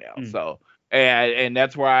things right now. So and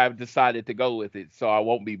that's where I've decided to go with it. So I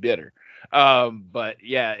won't be bitter. But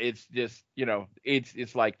yeah, it's just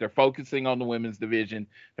it's like they're focusing on the women's division.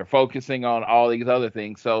 They're focusing on all these other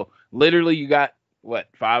things. So literally, you got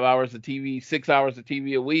 5 hours of TV, 6 hours of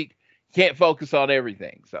TV a week. Can't focus on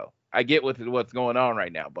everything. So I get what's going on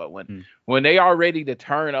right now, but when they are ready to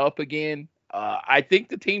turn up again, I think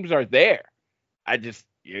the teams are there. I just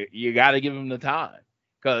you got to give them the time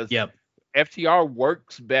because FTR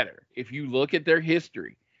works better. If you look at their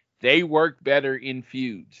history, they work better in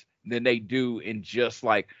feuds than they do in just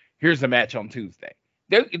like, here's a match on Tuesday.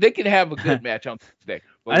 They can have a good match on Tuesday.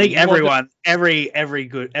 I think every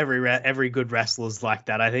good wrestler's like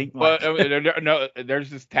that. I think. But there's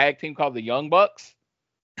this tag team called the Young Bucks.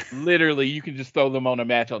 Literally, you can just throw them on a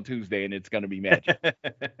match on Tuesday, and it's going to be magic.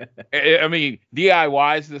 I mean,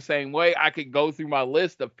 DIY is the same way. I could go through my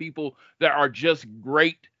list of people that are just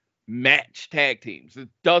great match tag teams. It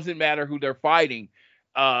doesn't matter who they're fighting.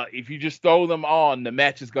 If you just throw them on, the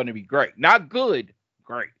match is going to be great. Not good,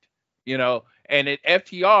 great. And at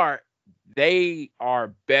FTR, they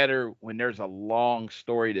are better when there's a long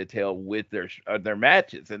story to tell with their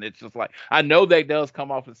matches. And it's just like, I know that does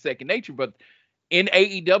come off as second nature, but in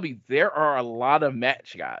AEW, there are a lot of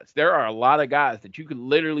match guys. There are a lot of guys that you could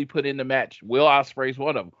literally put in the match. Will Ospreay's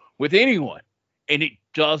one of them with anyone. And it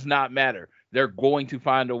does not matter. They're going to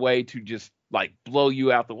find a way to just like blow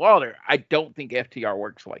you out the water. I don't think FTR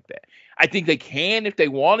works like that. I think they can if they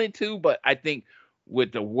wanted to, but I think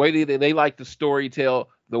with the way that they like to story tell,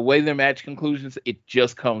 the way their match conclusions, it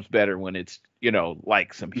just comes better when it's,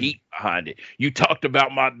 like some heat behind it. You talked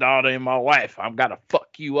about my daughter and my wife. I'm going to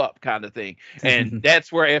fuck you up kind of thing. And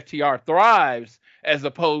that's where FTR thrives as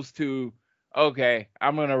opposed to, okay,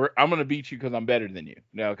 I'm going to beat you because I'm better than you,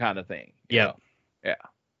 kind of thing. Yeah.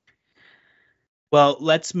 Well,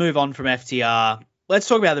 let's move on from FTR. Let's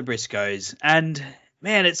talk about the Briscoes. And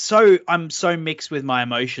man, I'm so mixed with my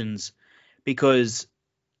emotions because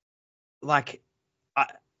like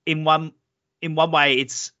in one way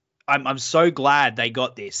I'm so glad they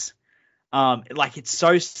got this. Like it's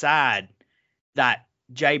so sad that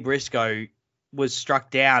Jay Briscoe was struck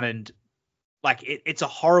down and like it's a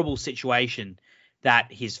horrible situation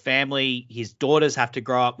that his family, his daughters have to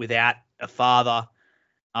grow up without a father.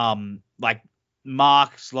 Like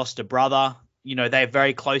Mark's lost a brother, they're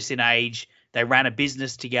very close in age. They ran a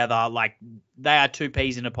business together. Like they are two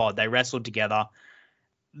peas in a pod. They wrestled together.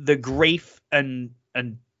 The grief and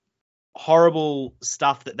horrible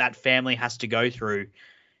stuff that family has to go through,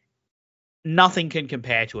 nothing can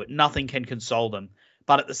compare to it. Nothing can console them.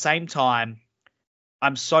 But at the same time,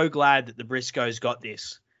 I'm so glad that the Briscoes got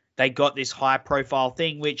this. They got this high profile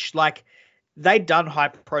thing, which like they'd done high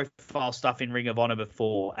profile stuff in Ring of Honor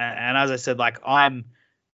before. And as I said, like I'm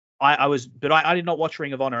I did not watch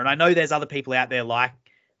Ring of Honor, and I know there's other people out there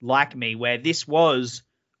like me where this was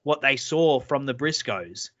what they saw from the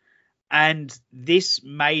Briscoes, and this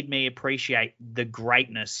made me appreciate the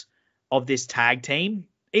greatness of this tag team.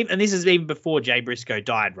 And this is even before Jay Briscoe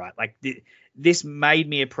died, right? Like this made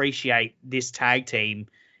me appreciate this tag team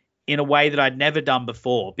in a way that I'd never done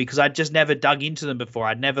before, because I'd just never dug into them before.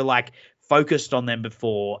 I'd never like focused on them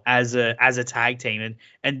before as a tag team,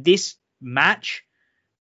 and this match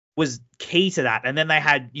was key to that. And then they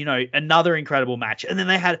had, another incredible match, and then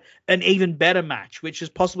they had an even better match, which is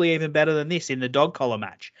possibly even better than this in the dog collar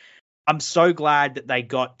match. I'm so glad that they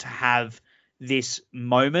got to have this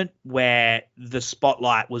moment where the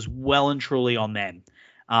spotlight was well and truly on them.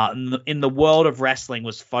 In the world of wrestling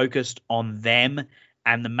was focused on them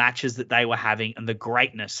and the matches that they were having and the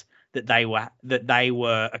greatness that they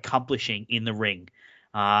were accomplishing in the ring.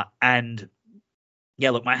 And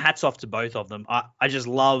yeah, look, my hat's off to both of them. I just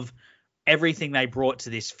love everything they brought to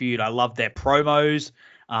this feud. I love their promos.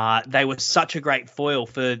 They were such a great foil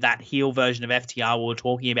for that heel version of FTR we were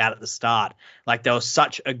talking about at the start. Like, they were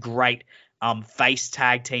such a great face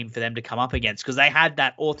tag team for them to come up against, because they had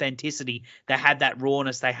that authenticity, they had that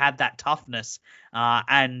rawness, they had that toughness,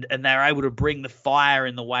 and they were able to bring the fire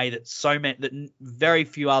in the way that very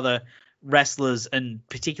few other wrestlers and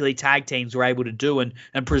particularly tag teams were able to do, and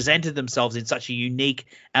presented themselves in such a unique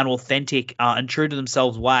and authentic and true to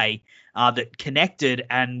themselves way that connected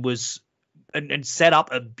and was and set up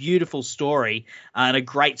a beautiful story and a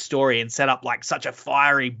great story, and set up like such a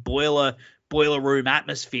fiery boiler room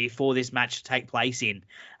atmosphere for this match to take place in.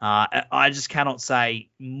 I just cannot say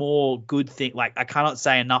more good thing. Like, I cannot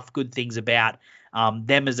say enough good things about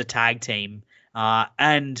them as a tag team.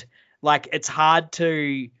 And like, it's hard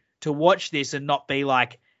to watch this and not be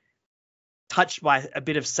like touched by a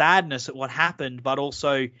bit of sadness at what happened, but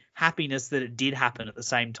also happiness that it did happen at the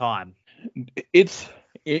same time.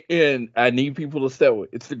 And I need people to stay with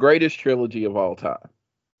it. It's the greatest trilogy of all time.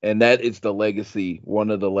 And that is the legacy, one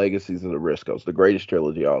of the legacies of the Briscoes, the greatest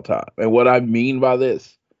trilogy of all time. And what I mean by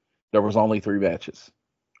this, there was only 3 matches,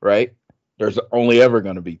 right? There's only ever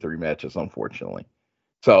going to be 3 matches, unfortunately.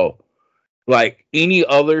 So, like any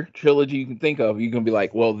other trilogy you can think of, you can be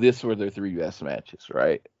like, well, this were their 3 best matches,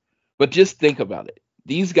 right? But just think about it.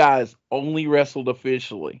 These guys only wrestled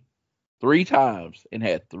officially 3 times and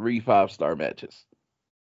had 3 5-star matches.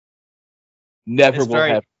 Never will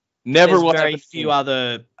happen. Never will happen. Very few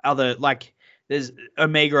other like, there's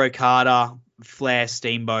Omega Okada, Flair,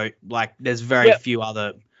 Steamboat. Like, there's very few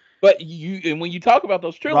other. But when you talk about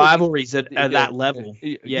those trilogies, rivalries at that level,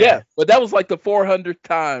 yeah. But that was like the 400th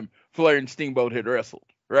time Flair and Steamboat had wrestled,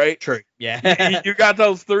 right? True. Yeah. you got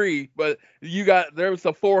those 3, but there was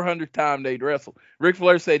the 400th time they'd wrestled. Ric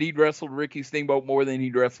Flair said he'd wrestled Ricky Steamboat more than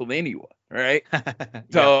he'd wrestled anyone, right?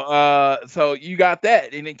 So you got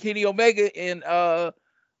that, and then Kenny Omega and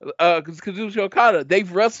Kazuchika Okada,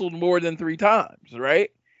 they've wrestled more than 3 times, right?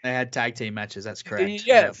 They had tag team matches. That's correct. Yes.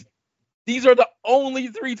 Yep. These are the only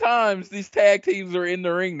 3 times these tag teams are in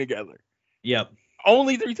the ring together. Yep.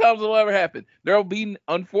 Only 3 times it'll ever happen. There'll be,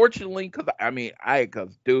 unfortunately,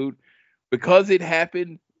 because it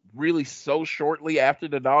happened really so shortly after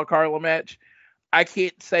the Don Carlo match, I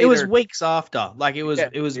can't say it was weeks after. Like, it was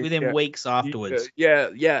within weeks afterwards.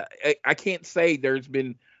 Yeah. I can't say there's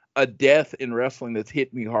been a death in wrestling that's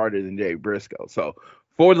hit me harder than Jay Briscoe. So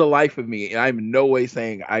for the life of me, and I'm in no way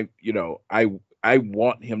saying I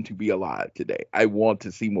want him to be alive today. I want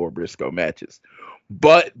to see more Briscoe matches.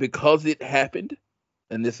 But because it happened,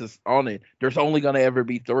 and this is on it, there's only going to ever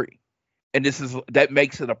be 3. And that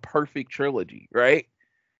makes it a perfect trilogy, right?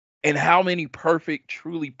 And how many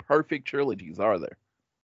truly perfect trilogies are there?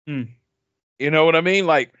 You know what I mean?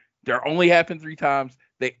 Like, there only happened 3 times.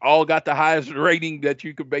 They all got the highest rating that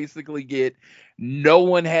you could basically get. No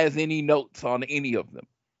one has any notes on any of them.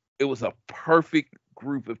 It was a perfect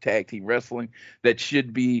group of tag team wrestling that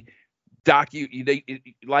should be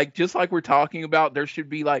just like we're talking about. There should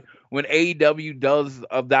be, like, when AEW does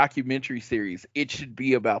a documentary series, it should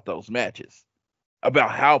be about those matches,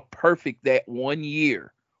 about how perfect that 1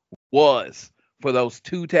 year was for those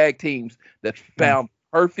 2 tag teams that found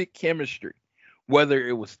perfect chemistry, whether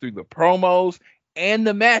it was through the promos and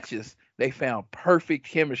the matches. They found perfect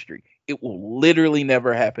chemistry. It will literally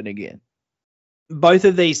never happen again. Both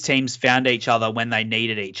of these teams found each other when they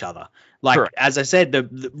needed each other. Like, correct. As I said,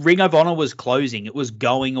 the Ring of Honor was closing. It was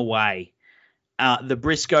going away. The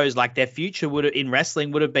Briscoes, like, their future in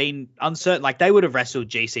wrestling would have been uncertain. Like, they would have wrestled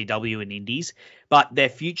GCW and Indies, but their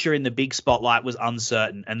future in the big spotlight was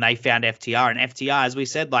uncertain, and they found FTR. And FTR, as we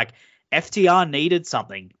said, like, FTR needed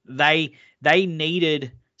something. They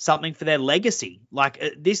needed something for their legacy. Like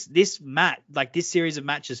this series of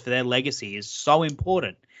matches for their legacy is so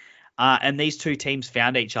important. And these two teams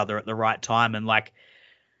found each other at the right time. And like,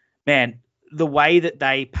 man, the way that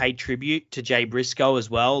they paid tribute to Jay Briscoe as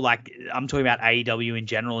well, like I'm talking about AEW in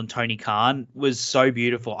general and Tony Khan, was so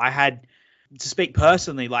beautiful. I had, to speak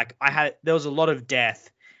personally, like there was a lot of death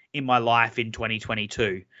in my life in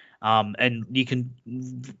 2022. And you can,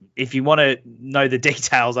 if you want to know the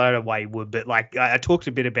details, I don't know why you would, but like I talked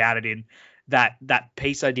a bit about it in that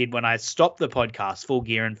piece I did when I stopped the podcast, Full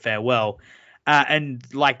Gear and Farewell. And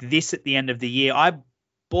like this at the end of the year, I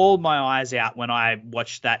bawled my eyes out when I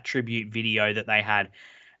watched that tribute video that they had.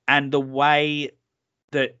 And the way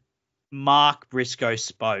that Mark Briscoe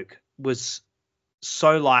spoke was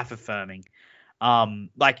so life affirming.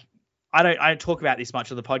 Like I don't talk about this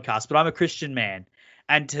much on the podcast, but I'm a Christian man.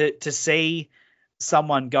 And to see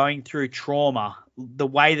someone going through trauma the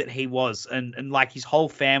way that he was and like his whole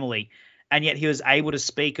family, and yet he was able to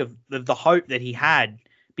speak of the hope that he had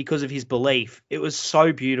because of his belief, it was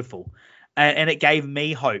so beautiful. And it gave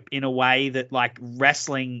me hope in a way that like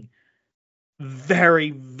wrestling very,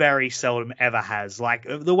 very seldom ever has. Like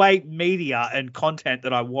the way media and content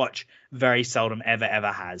that I watch very seldom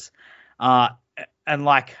ever has. And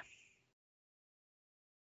like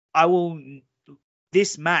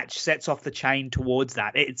this match sets off the chain towards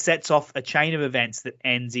that. It sets off a chain of events that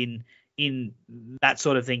ends in that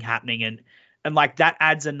sort of thing happening. And like that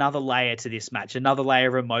adds another layer to this match, another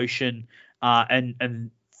layer of emotion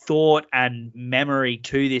and thought and memory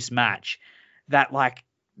to this match that like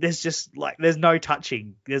there's no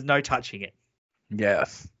touching it.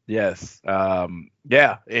 Yes. It's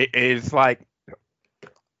like,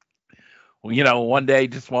 you know, one day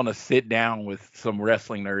just want to sit down with some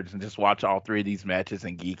wrestling nerds and just watch all three of these matches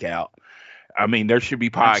and geek out. I mean, there should be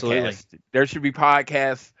podcasts. Absolutely. There should be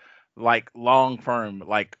podcasts like long form,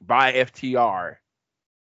 like by FTR,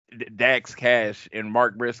 Dax Cash, and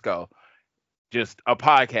Mark Briscoe. Just a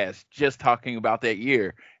podcast just talking about that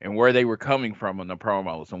year and where they were coming from in the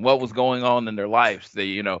promos and what was going on in their lives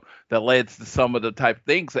that led to some of the type of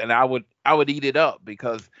things. And I would eat it up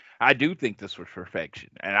because I do think this was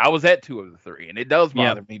perfection. And I was at 2 of the 3, and it does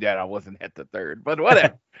bother me that I wasn't at the 3rd, but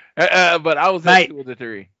whatever. But I was at 2 of the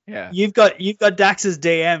 3. Yeah. You've got Dax's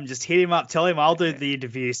DM. Just hit him up. Tell him I'll do the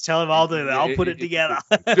interviews. Tell him I'll do that. I'll put it together.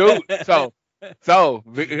 Dude,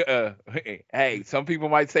 hey, some people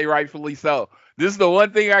might say rightfully so. This is the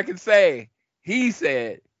one thing I can say. He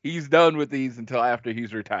said he's done with these until after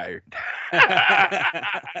he's retired.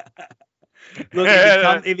 Look,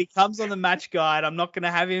 if he comes on the match guide, I'm not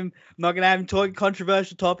gonna have him talking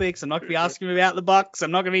controversial topics. I'm not gonna be asking him about the Bucks.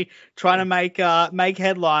 I'm not gonna be trying to make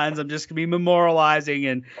headlines. I'm just gonna be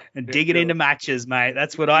memorializing and digging into matches, mate.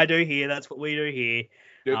 That's what I do here. That's what we do here.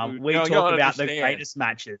 We talk about the greatest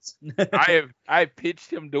matches. I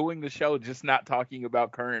pitched him doing the show, just not talking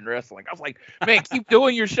about current wrestling. I was like, man, keep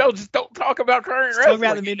doing your show. Just don't talk about current wrestling. Talk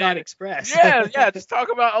about the Midnight Express. Yeah. Just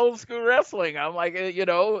talk about old school wrestling. I'm like,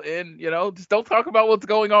 just don't talk about what's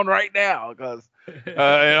going on right now because,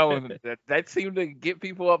 that seemed to get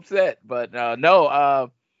people upset. But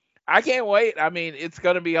no, I can't wait. I mean, it's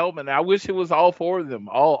gonna be open. I wish it was all 4 of them,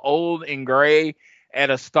 all old and gray, at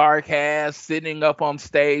a star cast sitting up on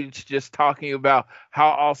stage just talking about how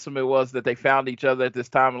awesome it was that they found each other at this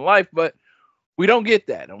time in life. But we don't get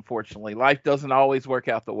that, unfortunately. Life doesn't always work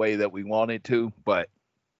out the way that we want it to. But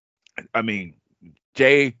I mean,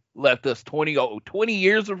 Jay left us 20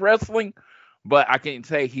 years of wrestling, but I can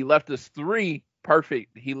say he left us 3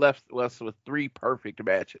 perfect. He left us with 3 perfect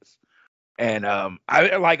matches. And I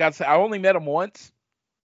only met him once.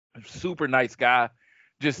 Super nice guy.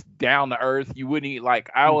 Just down to earth. You wouldn't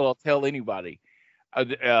I will tell anybody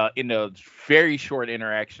in a very short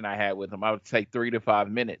interaction I had with him, I would say 3 to 5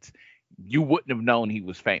 minutes. You wouldn't have known he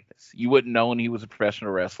was famous. You wouldn't known he was a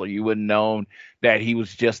professional wrestler. You wouldn't known that he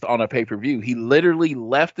was just on a pay-per-view. He literally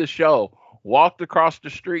left the show, walked across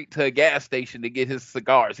the street to a gas station to get his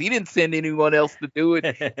cigars. He didn't send anyone else to do it.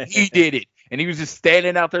 He did it. And he was just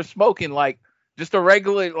standing out there smoking like just a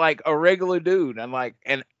regular dude.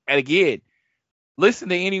 And again, listen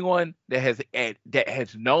to anyone that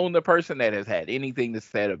has known the person, that has had anything to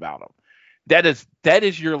say about them. That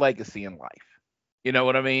is your legacy in life. You know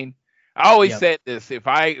what I mean? I always said this: if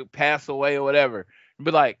I pass away or whatever,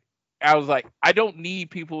 but I was like, I don't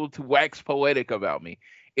need people to wax poetic about me.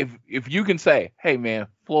 If you can say, hey man,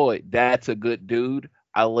 Floyd, that's a good dude.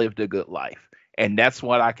 I lived a good life, and that's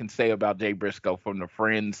what I can say about Jay Briscoe. From the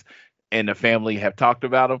friends and the family have talked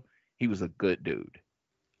about him, he was a good dude.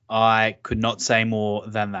 I could not say more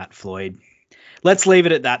than that, Floyd. Let's leave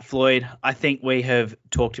it at that, Floyd. I think we have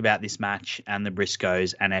talked about this match and the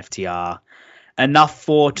Briscoes and FTR enough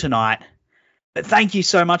for tonight. But thank you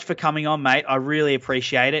so much for coming on, mate. I really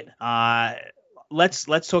appreciate it. Let's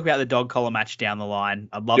talk about the dog collar match down the line.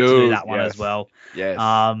 I'd love to do that one as well. Yes.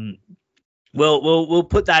 We'll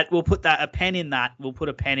put a pen in that. We'll put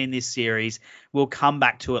a pen in this series. We'll come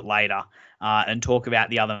back to it later and talk about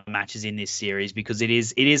the other matches in this series because it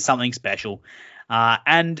is something special.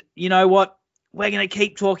 And you know what? We're going to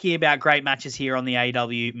keep talking about great matches here on the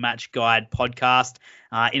AEW Match Guide podcast.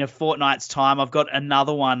 In a fortnight's time, I've got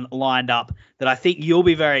another one lined up that I think you'll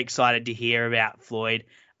be very excited to hear about, Floyd.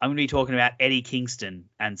 I'm going to be talking about Eddie Kingston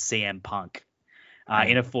and CM Punk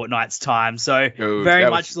in a fortnight's time. So very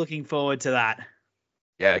much looking forward to that.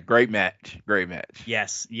 Yeah, great match. Great match.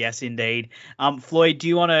 Yes, indeed. Floyd, do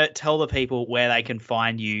you want to tell the people where they can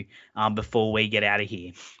find you before we get out of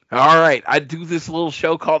here? All right. I do this little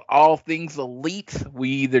show called All Things Elite. We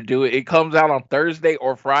either do it. It comes out on Thursday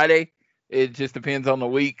or Friday. It just depends on the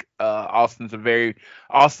week. Austin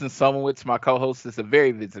Sumowitz, my co-host, is a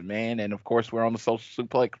very busy man. And, of course, we're on the Social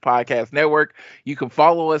Suplex Podcast Network. You can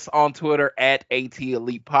follow us on Twitter at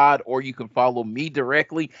ATElitePod, or you can follow me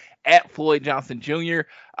directly at Floyd Johnson Jr.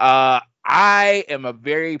 I am a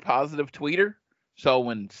very positive tweeter. So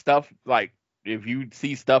when stuff like if you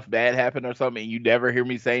see stuff bad happen or something and you never hear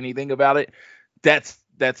me say anything about it, that's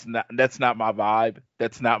not my vibe.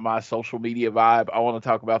 That's not my social media vibe. I want to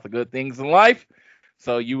talk about the good things in life.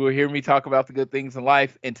 So you will hear me talk about the good things in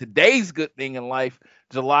life. And today's good thing in life,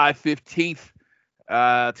 July 15th,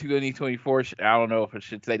 2024. I don't know if I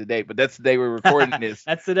should say the date, but that's the day we're recording this.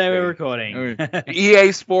 That's the day we're recording.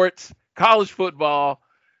 EA Sports college football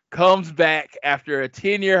comes back after a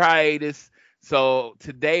 10-year hiatus. So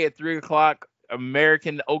today at 3:00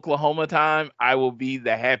 American Oklahoma time, I will be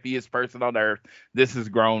the happiest person on earth. This is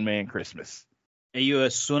grown man Christmas. Are you a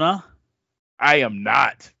Sooner? I am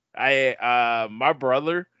not. My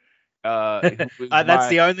brother. That's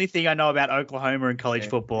the only thing I know about Oklahoma and college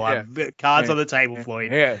football. Cards on the table,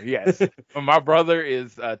 Floyd. Yes. My brother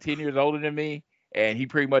is 10 years older than me, and he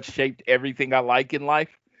pretty much shaped everything I like in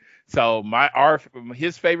life. So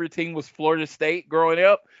his favorite team was Florida State growing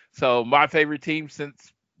up. So my favorite team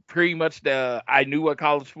since pretty much I knew what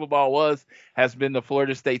college football was has been the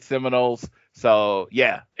Florida State Seminoles. So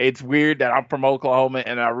yeah, it's weird that I'm from Oklahoma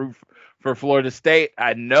and I root for Florida State.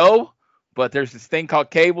 I know, but there's this thing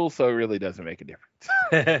called cable, so it really doesn't make a difference.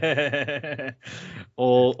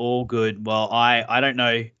 all good. Well, I don't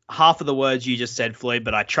know half of the words you just said, Floyd,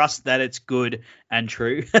 but I trust that it's good and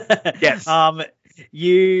true. Yes. As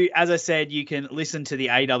I said, you can listen to the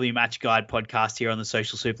AEW Match Guide podcast here on the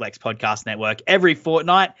Social Suplex Podcast Network every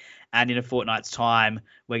fortnight. And in a fortnight's time,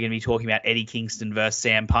 we're going to be talking about Eddie Kingston versus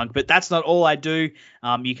CM Punk. But that's not all I do.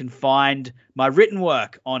 You can find my written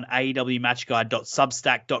work on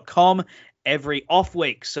aewmatchguide.substack.com every off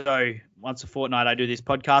week. So once a fortnight, I do this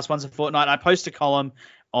podcast. Once a fortnight, I post a column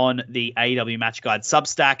on the AEW Match Guide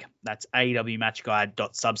Substack. That's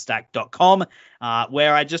aewmatchguide.substack.com,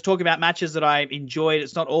 where I just talk about matches that I enjoyed.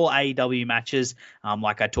 It's not all AEW matches.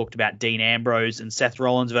 Like I talked about Dean Ambrose and Seth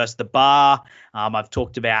Rollins versus The Bar. I've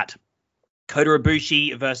talked about Kota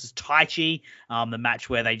Ibushi versus Taichi, the match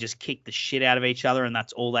where they just kicked the shit out of each other, and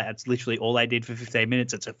that's literally all they did for 15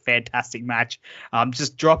 minutes. It's a fantastic match.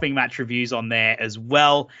 Just dropping match reviews on there as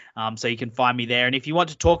well, so you can find me there. And if you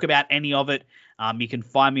want to talk about any of it, you can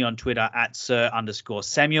find me on Twitter at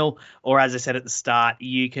Sir_Samuel, or as I said at the start,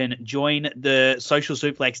 you can join the Social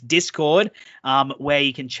Suplex Discord, where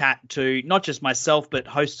you can chat to not just myself, but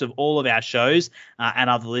hosts of all of our shows and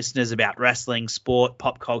other listeners about wrestling, sport,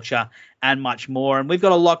 pop culture, and much more. And we've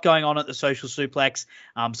got a lot going on at the Social Suplex,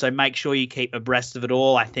 so make sure you keep abreast of it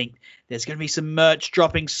all. I think there's going to be some merch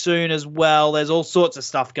dropping soon as well. There's all sorts of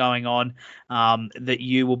stuff going on that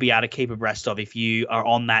you will be able to keep abreast of if you are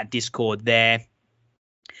on that Discord there.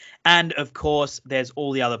 And, of course, there's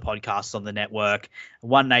all the other podcasts on the network.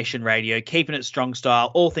 One Nation Radio, Keeping It Strong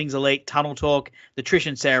Style, All Things Elite, Tunnel Talk, the Trish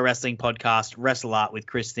and Sarah Wrestling Podcast, Wrestle Art with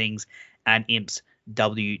Chris Things, and Imp's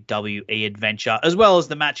WWE Adventure, as well as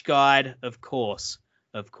the Match Guide, of course.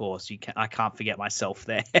 I can't forget myself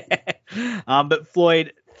there. But,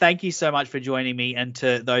 Floyd, thank you so much for joining me. And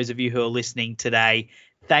to those of you who are listening today,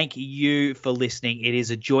 thank you for listening. It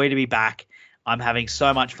is a joy to be back. I'm having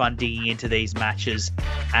so much fun digging into these matches,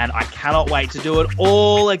 and I cannot wait to do it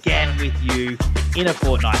all again with you in a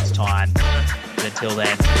fortnight's time. But until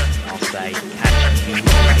then, I'll say catch you later.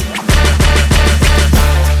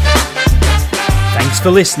 Thanks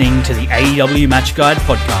for listening to the AEW Match Guide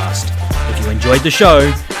podcast. If you enjoyed the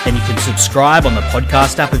show, then you can subscribe on the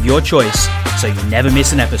podcast app of your choice so you never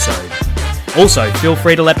miss an episode. Also, feel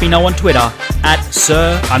free to let me know on Twitter at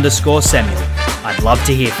Sir_Samuel. I'd love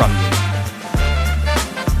to hear from you.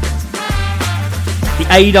 The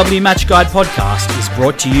AEW Match Guide podcast is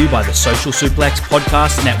brought to you by the Social Suplex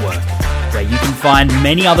Podcast Network, where you can find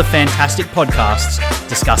many other fantastic podcasts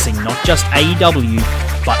discussing not just AEW,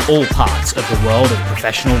 but all parts of the world of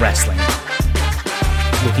professional wrestling.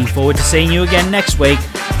 Looking forward to seeing you again next week.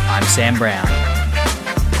 I'm Sam Brown.